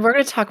 Well, and we're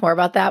going to talk more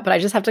about that, but I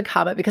just have to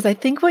comment because I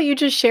think what you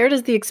just shared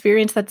is the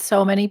experience that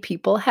so many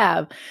people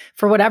have.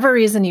 For whatever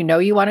reason,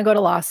 you want to go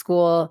to law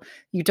school,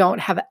 you don't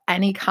have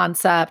any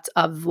concept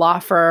of law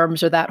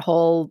firms or that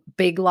whole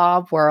big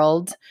law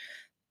world.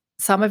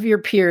 Some of your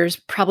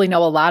peers probably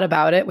know a lot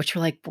about it, which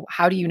you're like,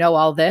 how do you know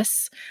all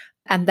this?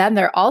 And then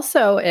there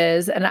also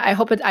is, and I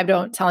hope I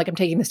don't sound like I'm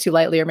taking this too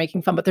lightly or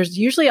making fun, but there's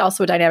usually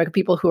also a dynamic of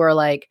people who are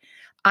like,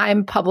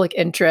 I'm public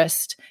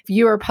interest. If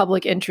you are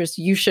public interest,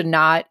 you should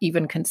not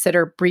even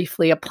consider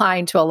briefly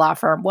applying to a law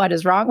firm. What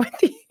is wrong with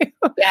you?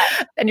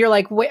 Yeah. And you're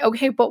like, wait,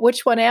 okay, but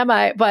which one am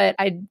I? But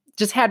I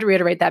just had to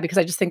reiterate that because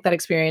I just think that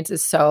experience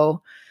is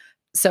so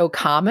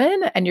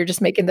common, and you're just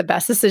making the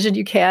best decision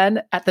you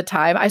can at the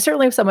time. I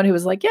certainly have someone who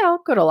was like, yeah, I'll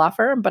go to a law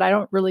firm, but I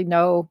don't really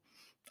know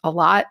a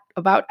lot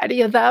about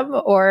any of them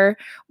or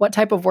what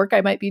type of work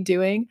I might be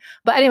doing.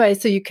 But anyway,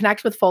 so you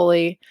connect with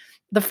Foley,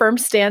 the firm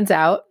stands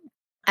out.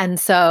 And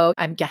so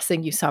I'm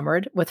guessing you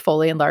summered with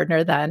Foley and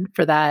Lardner then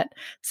for that.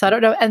 So I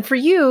don't know. And for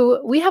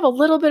you, we have a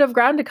little bit of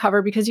ground to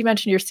cover because you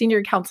mentioned your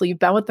senior counsel, you've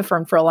been with the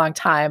firm for a long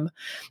time.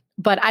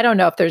 But I don't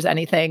know if there's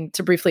anything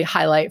to briefly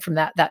highlight from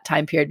that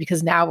time period,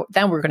 because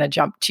then we're going to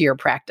jump to your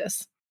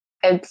practice.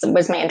 It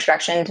was my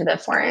introduction to the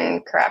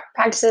Foreign Corrupt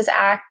Practices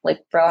Act.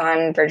 Like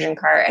Rohan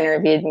Virginkar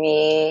interviewed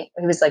me.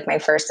 He was like my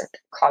first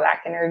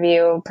callback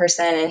interview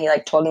person, and he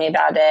like told me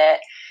about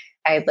it.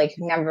 I had like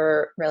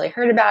never really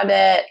heard about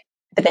it.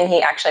 But then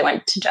he actually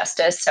went to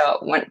justice.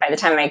 So by the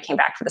time I came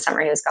back for the summer,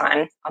 he was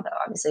gone, although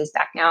obviously he's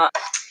back now.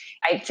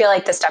 I feel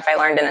like the stuff I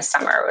learned in the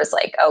summer was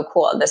like, oh,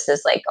 cool. This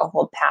is like a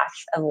whole path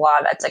of law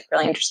that's like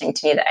really interesting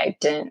to me that I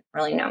didn't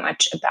really know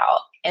much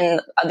about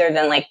other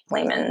than like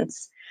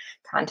layman's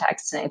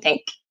context. And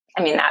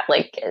that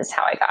like is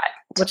how I got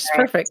to which is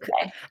perfect.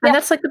 Today. And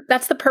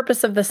that's the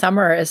purpose of the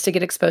summer, is to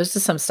get exposed to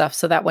some stuff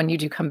so that when you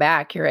do come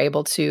back, you're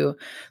able to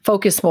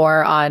focus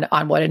more on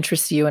what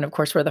interests you and of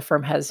course where the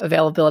firm has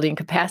availability and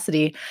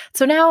capacity.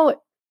 So now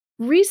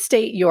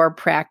restate your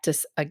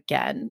practice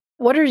again.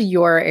 What are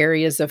your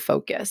areas of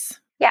focus?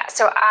 Yeah,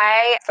 so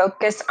I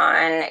focus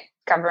on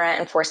government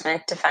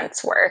enforcement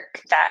defense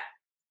work that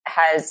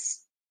has,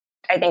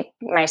 I think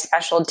my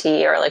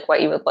specialty, or like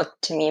what you would look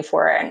to me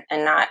for and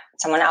not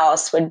someone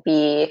else, would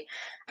be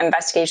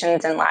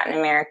investigations in Latin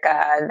America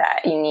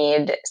that you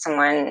need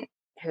someone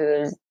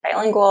who's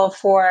bilingual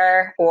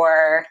for,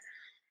 or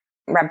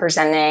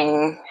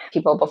representing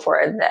people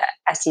before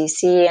the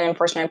SEC and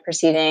enforcement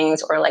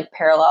proceedings, or like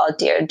parallel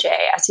DOJ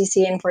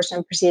SEC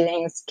enforcement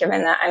proceedings,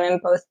 given that I'm in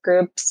both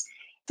groups.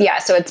 Yeah,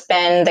 so it's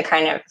been the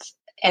kind of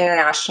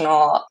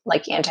international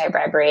like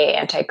anti-bribery,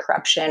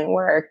 anti-corruption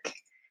work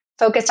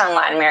focused on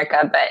Latin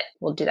America, but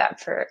we'll do that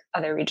for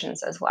other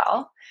regions as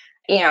well.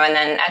 And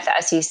then at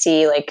the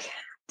SEC, like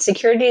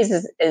securities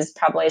is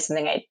probably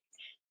something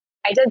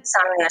I did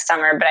some in the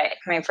summer, but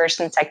my first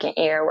and second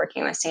year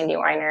working with Sandy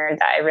Weiner,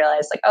 that I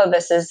realized like, oh,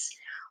 this is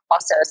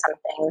also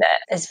something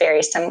that is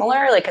very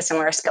similar, like a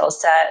similar skill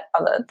set,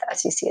 although the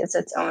SEC is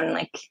its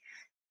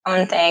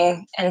own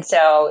thing. And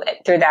so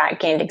through that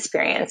gained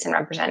experience in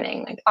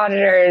representing like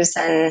auditors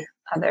and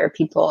other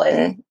people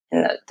in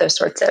those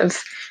sorts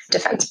of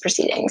defense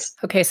proceedings.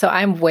 Okay, so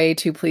I'm way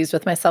too pleased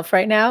with myself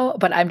right now,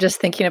 but I'm just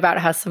thinking about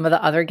how some of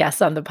the other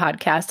guests on the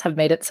podcast have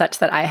made it such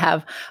that I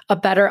have a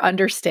better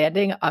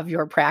understanding of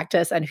your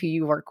practice and who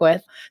you work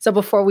with. So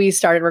before we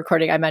started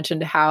recording, I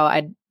mentioned how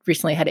I'd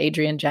recently had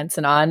Adrian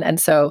Jensen on. And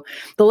so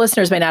the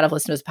listeners may not have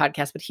listened to his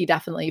podcast, but he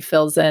definitely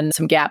fills in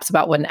some gaps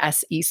about what an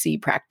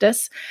SEC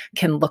practice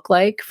can look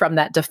like from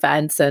that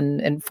defense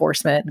and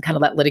enforcement and kind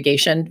of that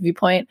litigation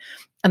viewpoint.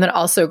 And then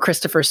also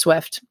Christopher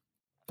Swift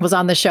was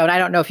on the show. And I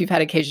don't know if you've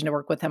had occasion to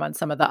work with him on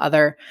some of the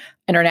other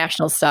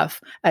international stuff,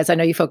 as I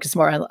know you focus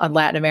more on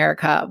Latin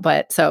America.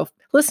 But so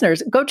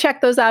listeners, go check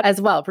those out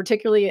as well,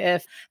 particularly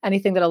if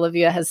anything that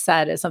Olivia has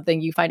said is something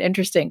you find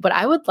interesting. But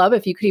I would love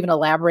if you could even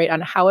elaborate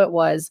on how it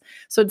was.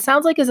 So it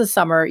sounds like as a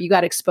summer, you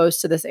got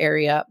exposed to this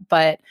area,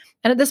 and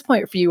at this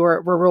point for you,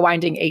 we're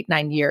rewinding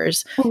 8-9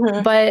 years.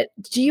 Mm-hmm. But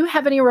do you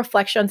have any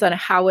reflections on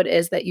how it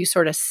is that you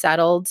sort of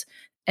settled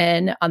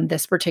in on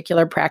this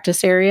particular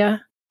practice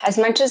area? As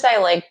much as I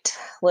liked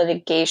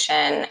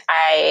litigation,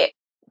 I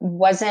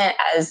wasn't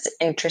as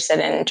interested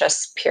in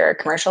just pure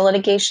commercial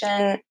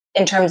litigation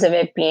in terms of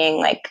it being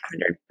like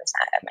 100%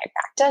 of my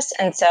practice.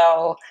 And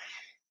so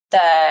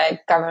the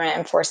government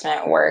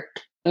enforcement work,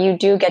 you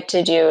do get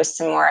to do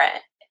some more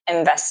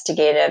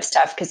investigative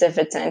stuff, because if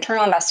it's an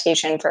internal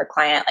investigation for a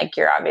client, like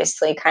you're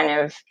obviously kind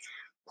of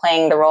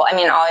playing the role. I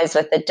mean, always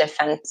with the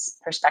defense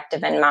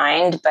perspective in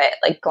mind, but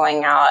like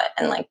going out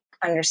and like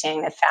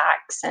understanding the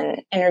facts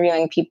and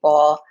interviewing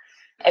people.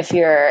 If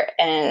you're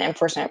in an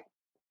enforcement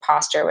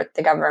posture with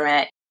the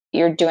government,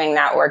 you're doing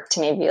that work to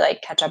maybe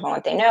like catch up on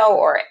what they know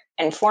or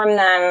inform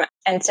them.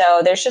 And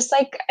so there's just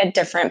like a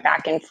different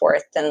back and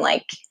forth than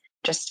like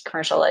just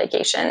commercial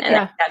litigation. And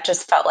that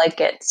just felt like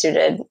it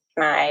suited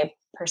my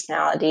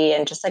personality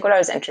and just like what I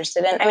was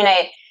interested in. I mean,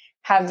 I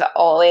have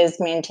always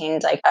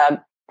maintained like a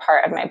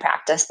part of my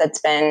practice that's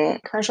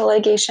been commercial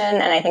litigation.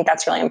 And I think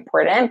that's really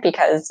important,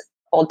 because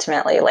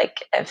ultimately,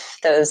 like if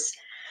those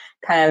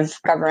kind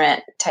of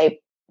government type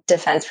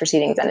defense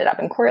proceedings ended up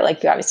in court,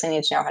 like you obviously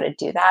need to know how to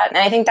do that. And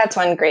I think that's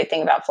one great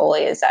thing about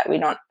Foley, is that we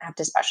don't have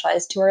to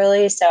specialize too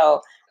early.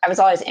 So I was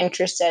always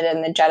interested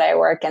in the JEDI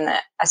work and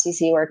the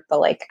SEC work, but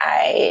like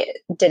I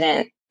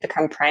didn't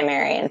become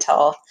primary in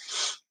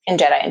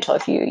JEDI until a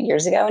few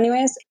years ago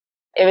anyways.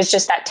 It was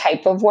just that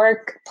type of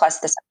work plus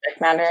the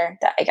subject matter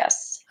that I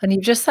guess. And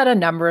you've just said a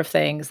number of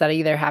things that I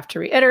either have to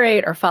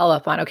reiterate or follow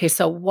up on. Okay,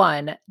 so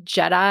one,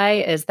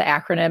 JEDI is the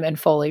acronym in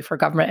Foley for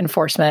Government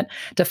Enforcement,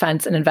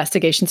 Defense, and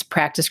Investigations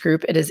Practice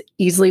Group. It is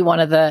easily one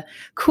of the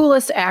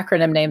coolest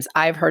acronym names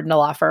I've heard in a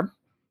law firm,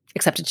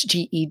 except it's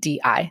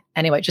GEDI.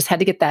 Anyway, just had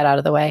to get that out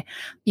of the way.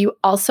 You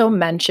also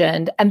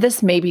mentioned, and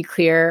this may be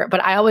clear,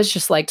 but I always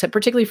just like to,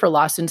 particularly for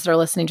law students that are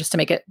listening, just to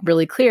make it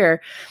really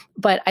clear.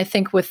 But I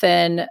think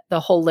within the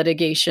whole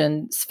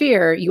litigation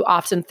sphere, you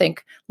often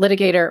think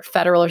litigator,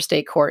 federal or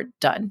state court,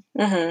 done.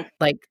 Mm-hmm.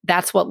 Like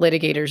that's what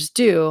litigators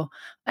do.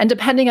 And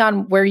depending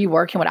on where you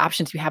work and what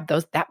options you have,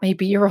 that may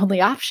be your only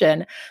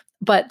option.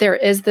 But there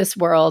is this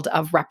world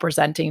of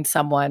representing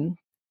someone.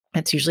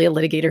 It's usually a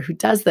litigator who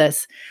does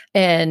this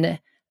in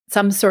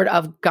some sort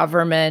of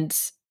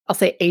government, I'll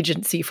say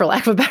agency for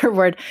lack of a better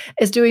word,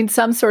 is doing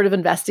some sort of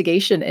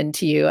investigation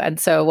into you. And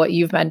so what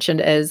you've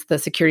mentioned is the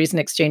Securities and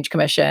Exchange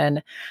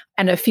Commission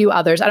and a few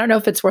others. I don't know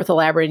if it's worth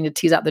elaborating to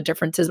tease out the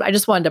differences, but I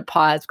just wanted to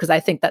pause because I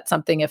think that's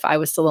something, if I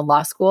was still in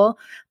law school,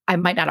 I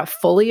might not have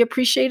fully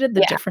appreciated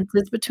the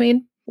differences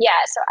between. Yeah.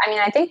 So, I mean,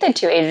 I think the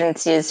two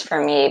agencies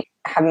for me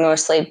have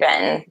mostly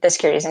been the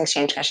Securities and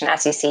Exchange Commission,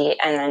 SEC,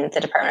 and then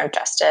the Department of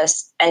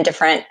Justice, and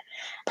different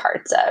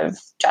parts of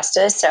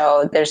justice.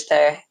 So there's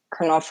the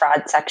criminal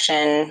fraud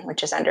section,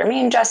 which is under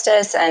Main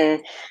Justice, and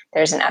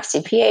there's an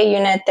FCPA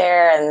unit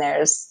there, and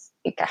there's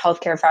like a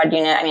healthcare fraud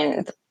unit. I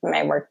mean,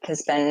 my work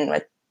has been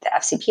with the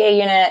FCPA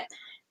unit,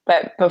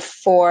 but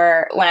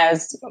before, when I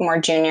was more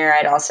junior,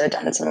 I'd also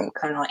done some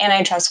criminal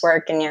antitrust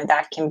work, and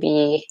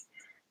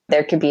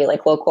there could be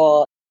like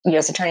local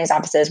U.S. attorneys'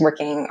 offices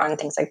working on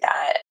things like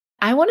that.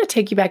 I want to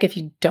take you back, if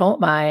you don't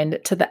mind,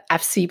 to the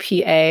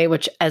FCPA,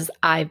 which, as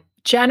I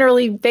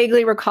generally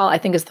vaguely recall, I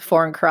think is the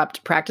Foreign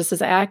Corrupt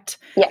Practices Act.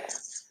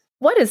 Yes.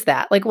 What is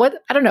that? Like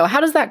I don't know. How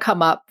does that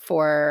come up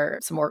for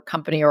some more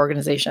company or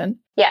organization?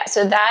 Yeah.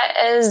 So that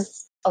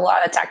is a law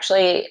that's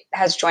actually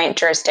has joint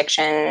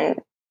jurisdiction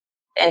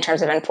in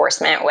terms of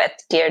enforcement with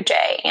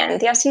DOJ and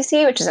the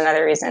SEC, which is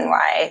another reason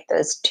why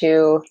those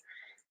two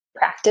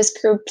practice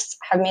groups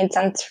have made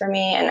sense for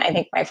me. And I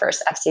think my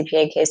first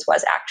FCPA case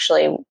was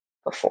actually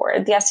before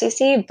the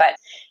SEC, but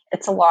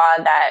it's a law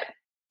that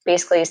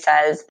basically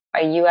says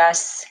a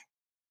U.S.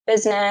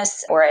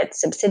 business or its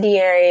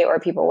subsidiary or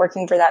people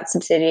working for that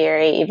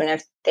subsidiary, even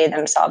if they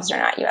themselves are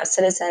not U.S.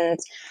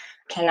 citizens,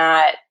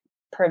 cannot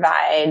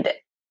provide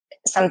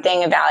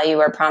something of value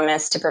or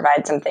promise to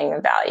provide something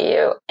of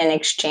value in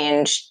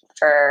exchange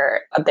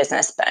for a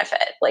business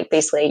benefit. Like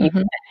basically you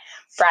can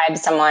bribe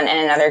someone in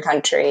another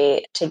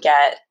country to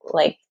get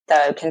like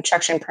the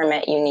construction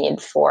permit you need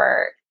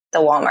for the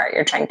Walmart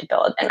you're trying to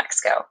build in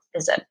Mexico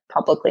is a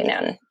publicly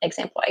known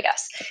example, I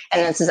guess.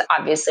 And this is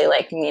obviously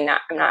like me,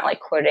 I'm not like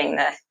quoting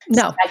the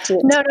No.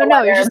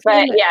 You're just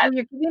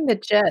you're giving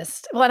the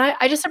gist. Well, and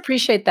I just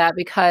appreciate that,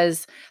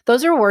 because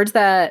those are words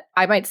that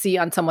I might see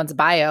on someone's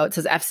bio. It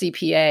says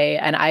FCPA,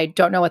 and I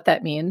don't know what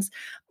that means,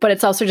 but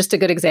it's also just a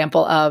good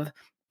example of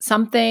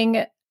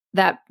something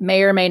that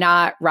may or may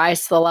not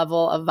rise to the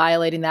level of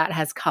violating that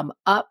has come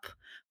up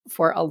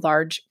for a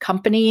large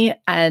company,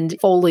 and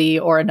Foley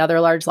or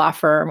another large law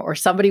firm or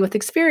somebody with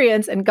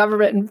experience in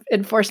government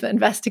enforcement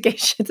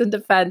investigations and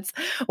defense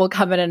will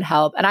come in and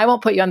help. And I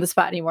won't put you on the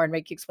spot anymore and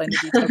make you explain the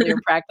details of your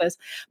practice,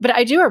 but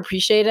I do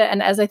appreciate it.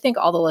 And as I think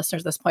all the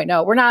listeners at this point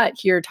know, we're not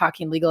here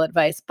talking legal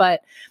advice,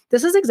 but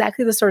this is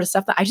exactly the sort of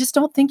stuff that I just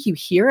don't think you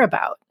hear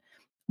about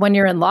when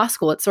you're in law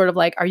school. It's sort of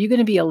like, are you going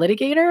to be a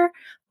litigator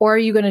or are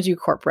you going to do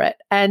corporate?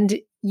 And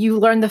you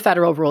learn the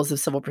federal rules of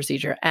civil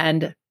procedure,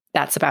 and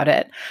that's about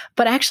it.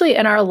 But actually,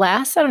 in our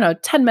last,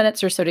 10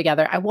 minutes or so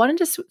together, I wanted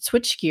to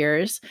switch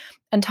gears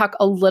and talk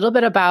a little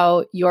bit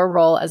about your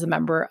role as a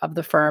member of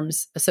the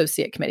firm's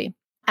associate committee.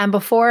 And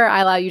before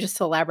I allow you just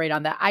to elaborate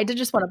on that, I did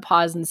just want to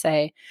pause and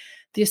say,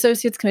 the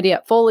Associates Committee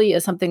at Foley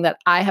is something that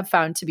I have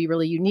found to be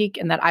really unique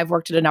in that I've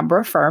worked at a number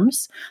of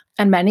firms,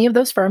 and many of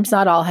those firms,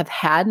 not all, have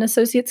had an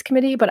Associates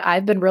Committee, but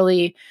I've been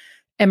really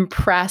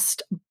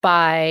impressed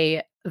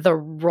by the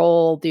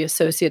role the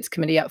Associates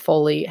Committee at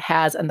Foley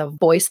has and the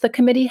voice the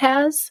committee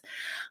has.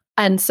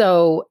 And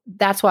so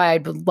that's why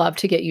I'd love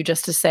to get you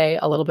just to say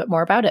a little bit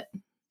more about it.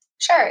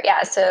 Sure.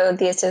 Yeah. So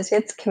the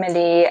Associates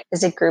Committee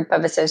is a group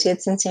of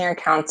associates and senior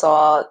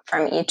counsel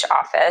from each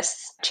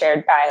office,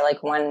 chaired by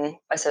like one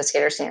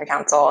associate or senior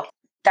counsel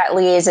that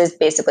liaises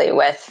basically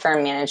with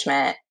firm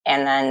management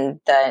and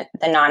then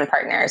the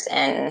non-partners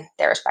in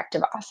their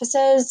respective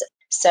offices.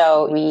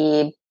 So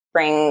we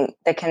bring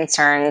the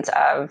concerns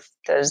of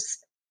those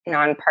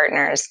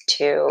non-partners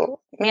to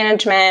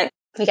management.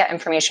 We get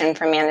information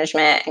from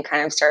management and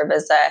kind of serve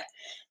as a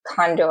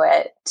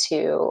conduit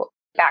to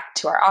back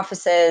to our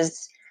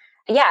offices.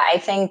 Yeah, I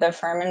think the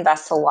firm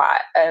invests a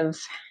lot of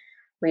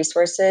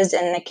resources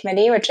in the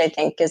committee, which I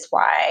think is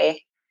why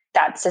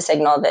that's a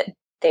signal that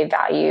they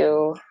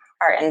value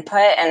our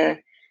input. And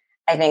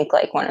I think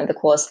like one of the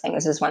coolest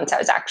things is once I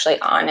was actually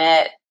on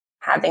it,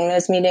 having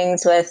those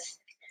meetings with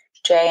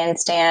Jay and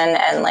Stan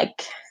and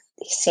like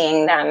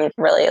seeing them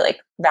really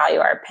like value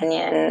our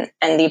opinion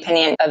and the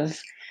opinion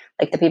of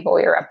like the people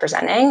we were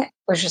representing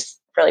was just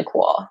really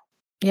cool.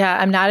 Yeah,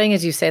 I'm nodding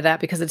as you say that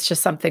because it's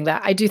just something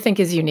that I do think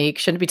is unique,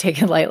 shouldn't be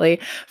taken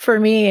lightly. For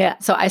me,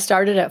 so I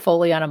started at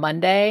Foley on a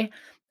Monday,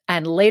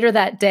 and later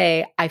that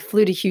day, I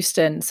flew to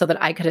Houston so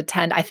that I could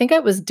attend. I think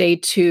it was day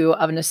 2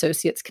 of an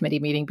Associates Committee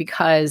meeting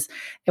because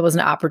it was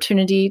an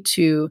opportunity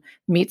to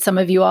meet some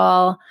of you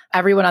all.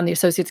 Everyone on the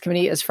Associates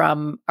Committee is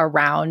from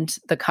around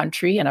the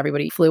country, and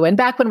everybody flew in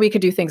back when we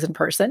could do things in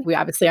person. We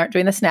obviously aren't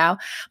doing this now,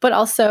 but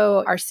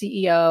also our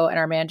CEO and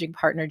our managing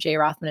partner, Jay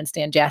Rothman and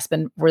Stan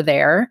Jaspin, were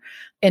there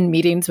in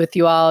meetings with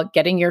you all,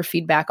 getting your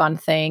feedback on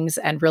things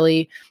and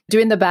really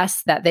doing the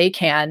best that they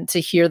can to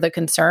hear the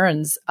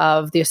concerns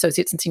of the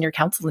associates and senior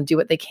counsel and do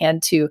what they can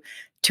to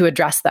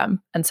address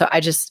them. And so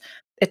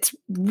it's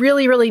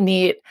really, really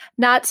neat,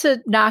 not to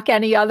knock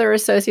any other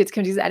associates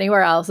committees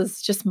anywhere else.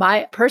 It's just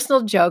my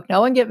personal joke. No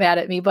one get mad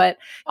at me, but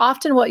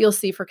often what you'll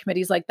see for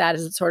committees like that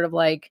is it's sort of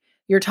like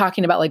you're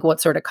talking about like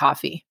what sort of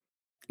coffee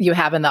you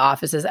have in the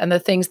offices, and the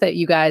things that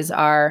you guys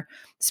are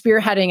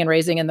spearheading and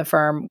raising in the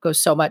firm goes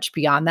so much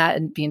beyond that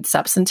and being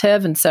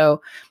substantive. And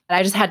so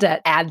I just had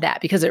to add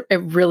that because it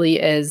really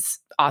is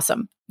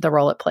awesome, the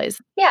role it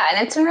plays. Yeah.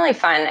 And it's been really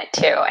fun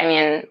too. I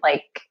mean,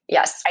 like,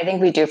 yes, I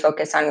think we do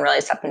focus on really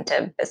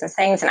substantive business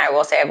things. And I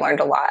will say I've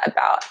learned a lot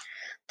about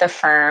the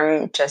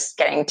firm just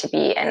getting to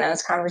be in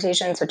those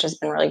conversations, which has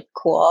been really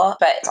cool.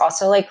 But it's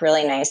also like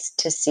really nice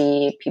to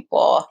see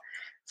people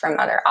from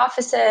other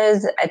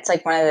offices. It's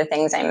like one of the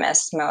things I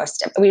miss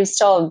most. We've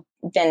still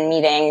been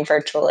meeting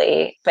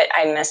virtually, but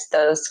I miss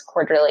those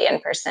quarterly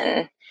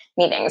in-person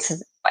meetings.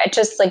 It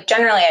just like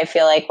generally, I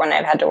feel like when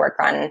I've had to work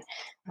on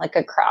like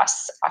a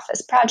cross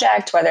office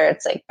project, whether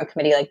it's like a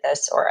committee like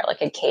this or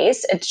like a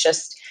case, it's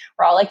just,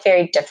 we're all like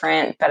very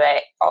different, but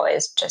I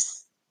always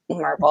just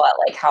marvel at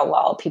like how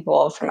well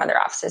people from other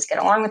offices get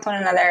along with one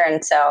another.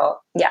 And so,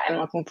 yeah, I'm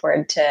looking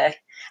forward to,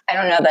 I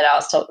don't know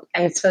that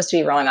I'm supposed to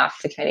be rolling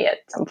off the committee at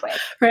some point.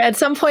 Right. At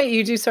some point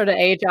you do sort of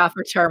age off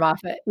or term off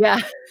it. Yeah.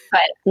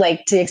 But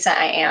like to the extent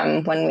I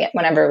am,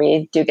 whenever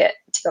we do get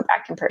to go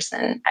back in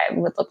person, I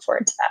would look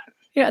forward to that.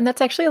 Yeah, and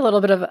that's actually a little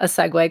bit of a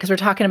segue because we're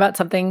talking about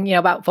something,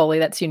 about Foley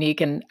that's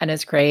unique and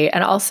is great.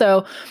 And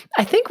also,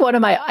 I think one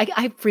of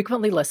I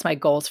frequently list my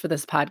goals for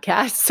this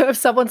podcast. So if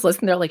someone's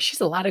listening, they're like,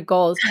 she's a lot of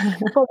goals.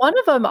 But one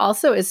of them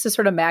also is to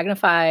sort of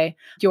magnify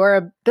your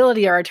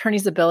ability, our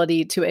attorney's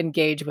ability to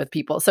engage with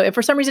people. So if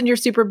for some reason you're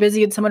super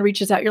busy and someone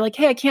reaches out, you're like,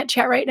 hey, I can't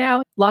chat right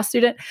now, law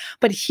student.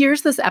 But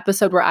here's this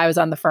episode where I was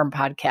on the firm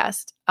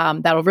podcast.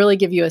 That'll really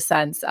give you a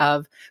sense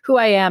of who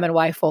I am and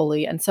why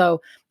Foley. And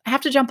so I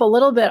have to jump a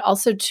little bit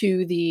also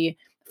to the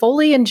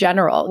Foley in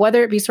general,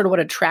 whether it be sort of what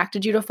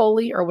attracted you to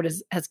Foley or what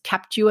has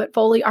kept you at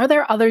Foley. Are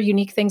there other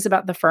unique things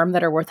about the firm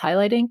that are worth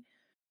highlighting?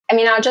 I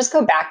mean, I'll just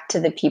go back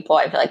to the people.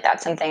 I feel like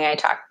that's something I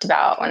talked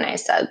about when I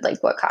said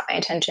like what caught my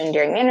attention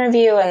during the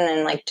interview, and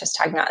then like just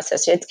talking about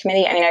associates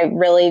committee. I mean, I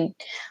really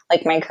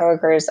like my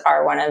coworkers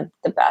are one of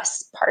the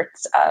best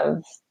parts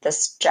of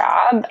this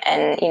job.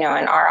 And, in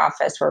our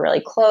office, we're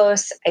really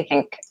close. I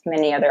think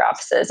many other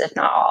offices, if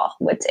not all,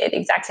 would say the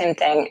exact same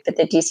thing. But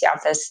the DC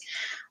office,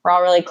 we're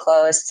all really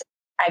close.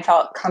 I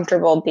felt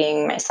comfortable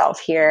being myself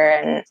here.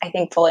 And I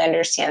think Foley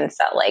understands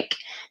that like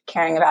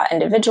caring about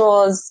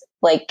individuals,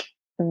 like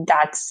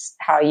that's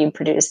how you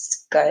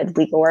produce good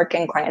legal work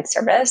and client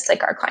service.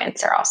 Like our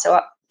clients are also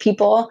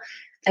people.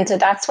 And so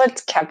that's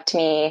what's kept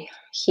me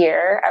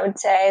here, I would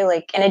say.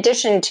 Like in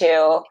addition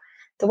to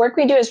the work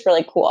we do is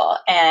really cool.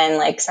 And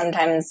like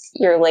sometimes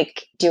you're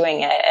like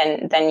doing it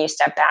and then you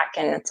step back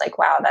and it's like,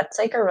 wow, that's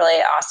like a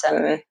really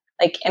awesome,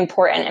 like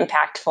important,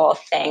 impactful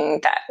thing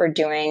that we're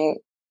doing.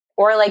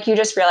 Or like you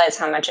just realize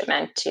how much it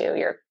meant to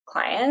your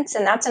clients.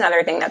 And that's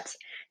another thing that's,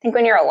 I think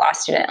when you're a law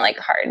student, like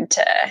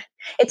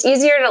it's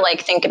easier to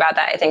like think about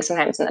that. I think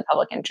sometimes in the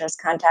public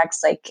interest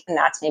context, like, and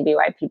that's maybe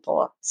why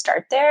people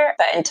start there.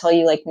 But until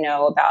you like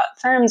know about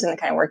firms and the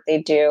kind of work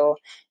they do,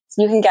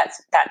 you can get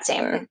that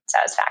same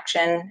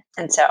satisfaction.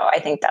 And so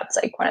I think that's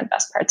like one of the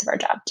best parts of our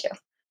job too.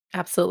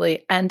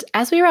 Absolutely. And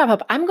as we wrap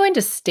up, I'm going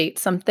to state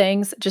some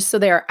things just so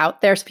they are out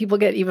there so people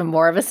get even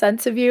more of a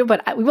sense of you,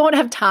 but we won't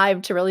have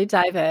time to really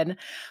dive in.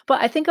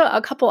 But I think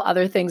a couple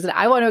other things that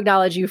I want to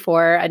acknowledge you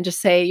for and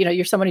just say,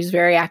 you're someone who's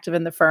very active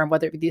in the firm,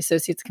 whether it be the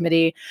Associates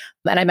Committee,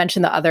 and I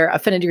mentioned the other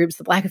affinity groups,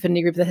 the Black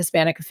affinity group, the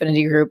Hispanic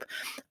affinity group,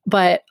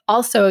 but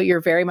also you're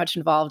very much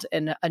involved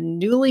in a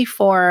newly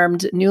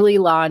formed, newly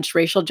launched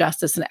racial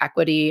justice and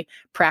equity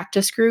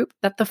practice group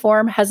that the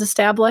firm has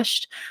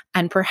established.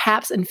 And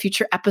perhaps in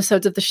future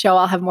episodes of the show,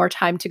 I'll have more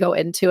time to go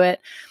into it.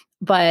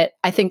 But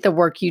I think the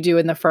work you do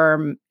in the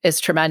firm is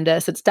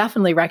tremendous. It's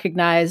definitely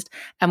recognized.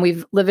 And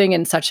we're living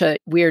in such a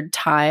weird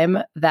time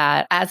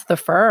that as the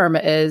firm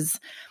is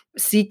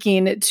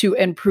seeking to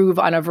improve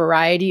on a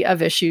variety of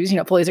issues.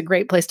 Foley is a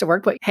great place to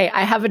work, but hey,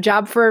 I have a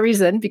job for a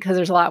reason because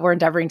there's a lot we're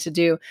endeavoring to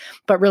do.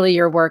 But really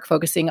your work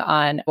focusing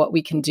on what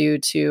we can do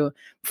to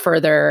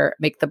further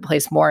make the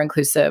place more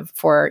inclusive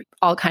for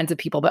all kinds of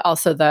people, but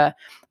also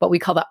what we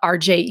call the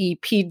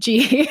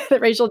RJEPG, the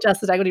Racial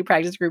Justice Equity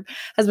Practice Group,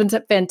 has been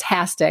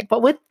fantastic.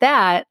 But with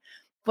that,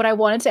 what I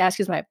wanted to ask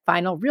you as my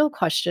final real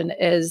question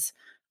is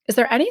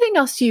there anything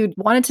else you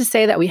wanted to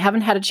say that we haven't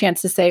had a chance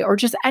to say, or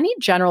just any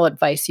general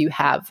advice you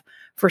have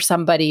for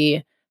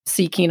somebody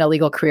seeking a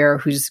legal career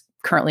who's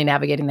currently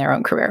navigating their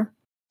own career?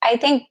 I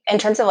think in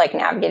terms of like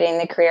navigating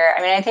the career,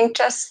 I mean, I think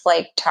just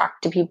like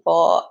talk to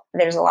people.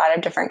 There's a lot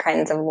of different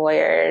kinds of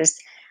lawyers.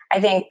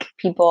 I think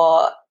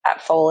people at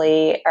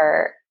Foley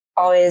are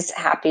always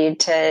happy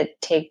to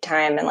take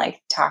time and like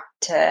talk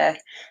to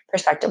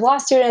prospective law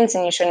students,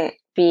 and you shouldn't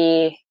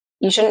be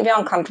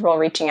uncomfortable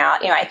reaching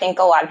out. I think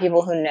a lot of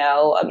people who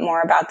know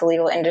more about the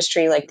legal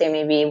industry, like they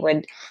maybe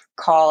would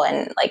call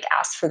and like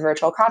ask for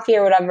virtual coffee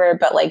or whatever,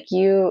 but like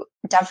you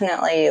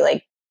definitely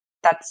like,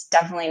 that's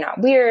definitely not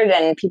weird.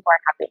 And people are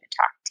happy to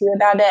talk to you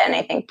about it. And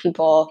I think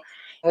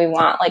we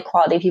want like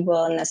quality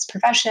people in this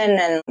profession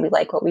and we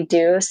like what we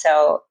do.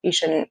 So you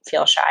shouldn't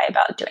feel shy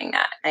about doing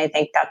that. And I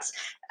think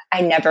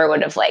I never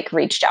would have like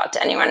reached out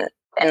to anyone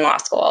in law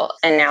school,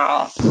 and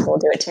now people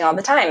do it to me all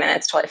the time and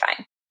it's totally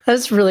fine.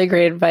 That's really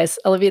great advice.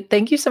 Olivia,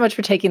 thank you so much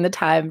for taking the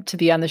time to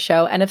be on the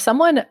show. And if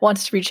someone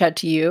wants to reach out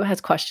to you, has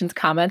questions,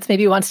 comments,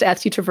 maybe wants to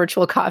ask you to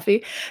virtual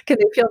coffee, can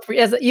they feel free,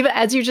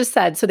 as you just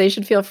said, so they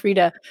should feel free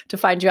to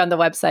find you on the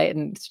website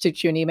and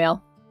shoot you an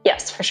email?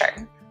 Yes, for sure.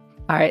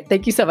 All right.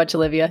 Thank you so much,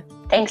 Olivia.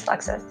 Thanks,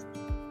 Alexis.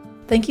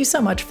 Thank you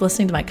so much for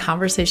listening to my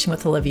conversation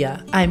with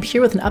Olivia. I'm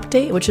here with an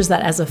update, which is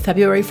that as of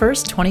February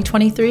 1st,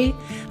 2023,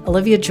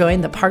 Olivia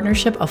joined the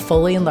partnership of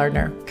Foley and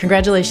Lardner.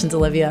 Congratulations,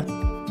 Olivia.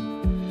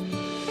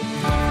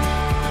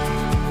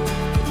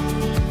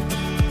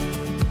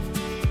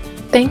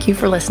 Thank you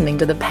for listening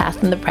to The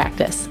Path and the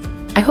Practice.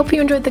 I hope you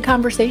enjoyed the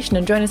conversation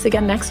and join us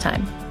again next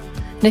time.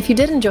 And if you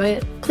did enjoy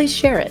it, please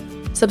share it,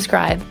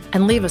 subscribe,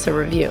 and leave us a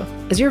review,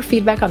 as your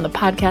feedback on the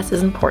podcast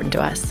is important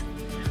to us.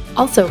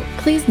 Also,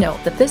 please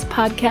note that this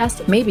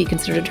podcast may be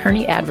considered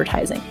attorney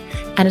advertising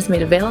and is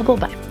made available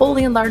by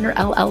Foley & Lardner,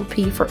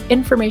 LLP for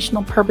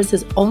informational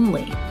purposes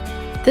only.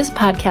 This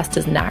podcast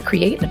does not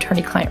create an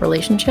attorney-client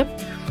relationship.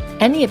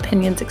 Any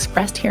opinions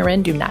expressed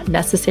herein do not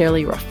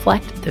necessarily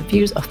reflect the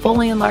views of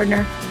Foley &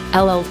 Lardner,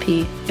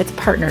 LLP, its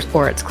partners,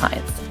 or its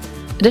clients.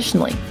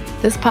 Additionally,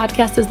 this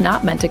podcast is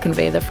not meant to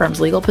convey the firm's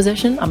legal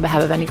position on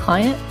behalf of any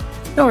client,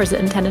 nor is it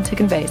intended to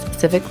convey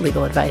specific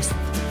legal advice.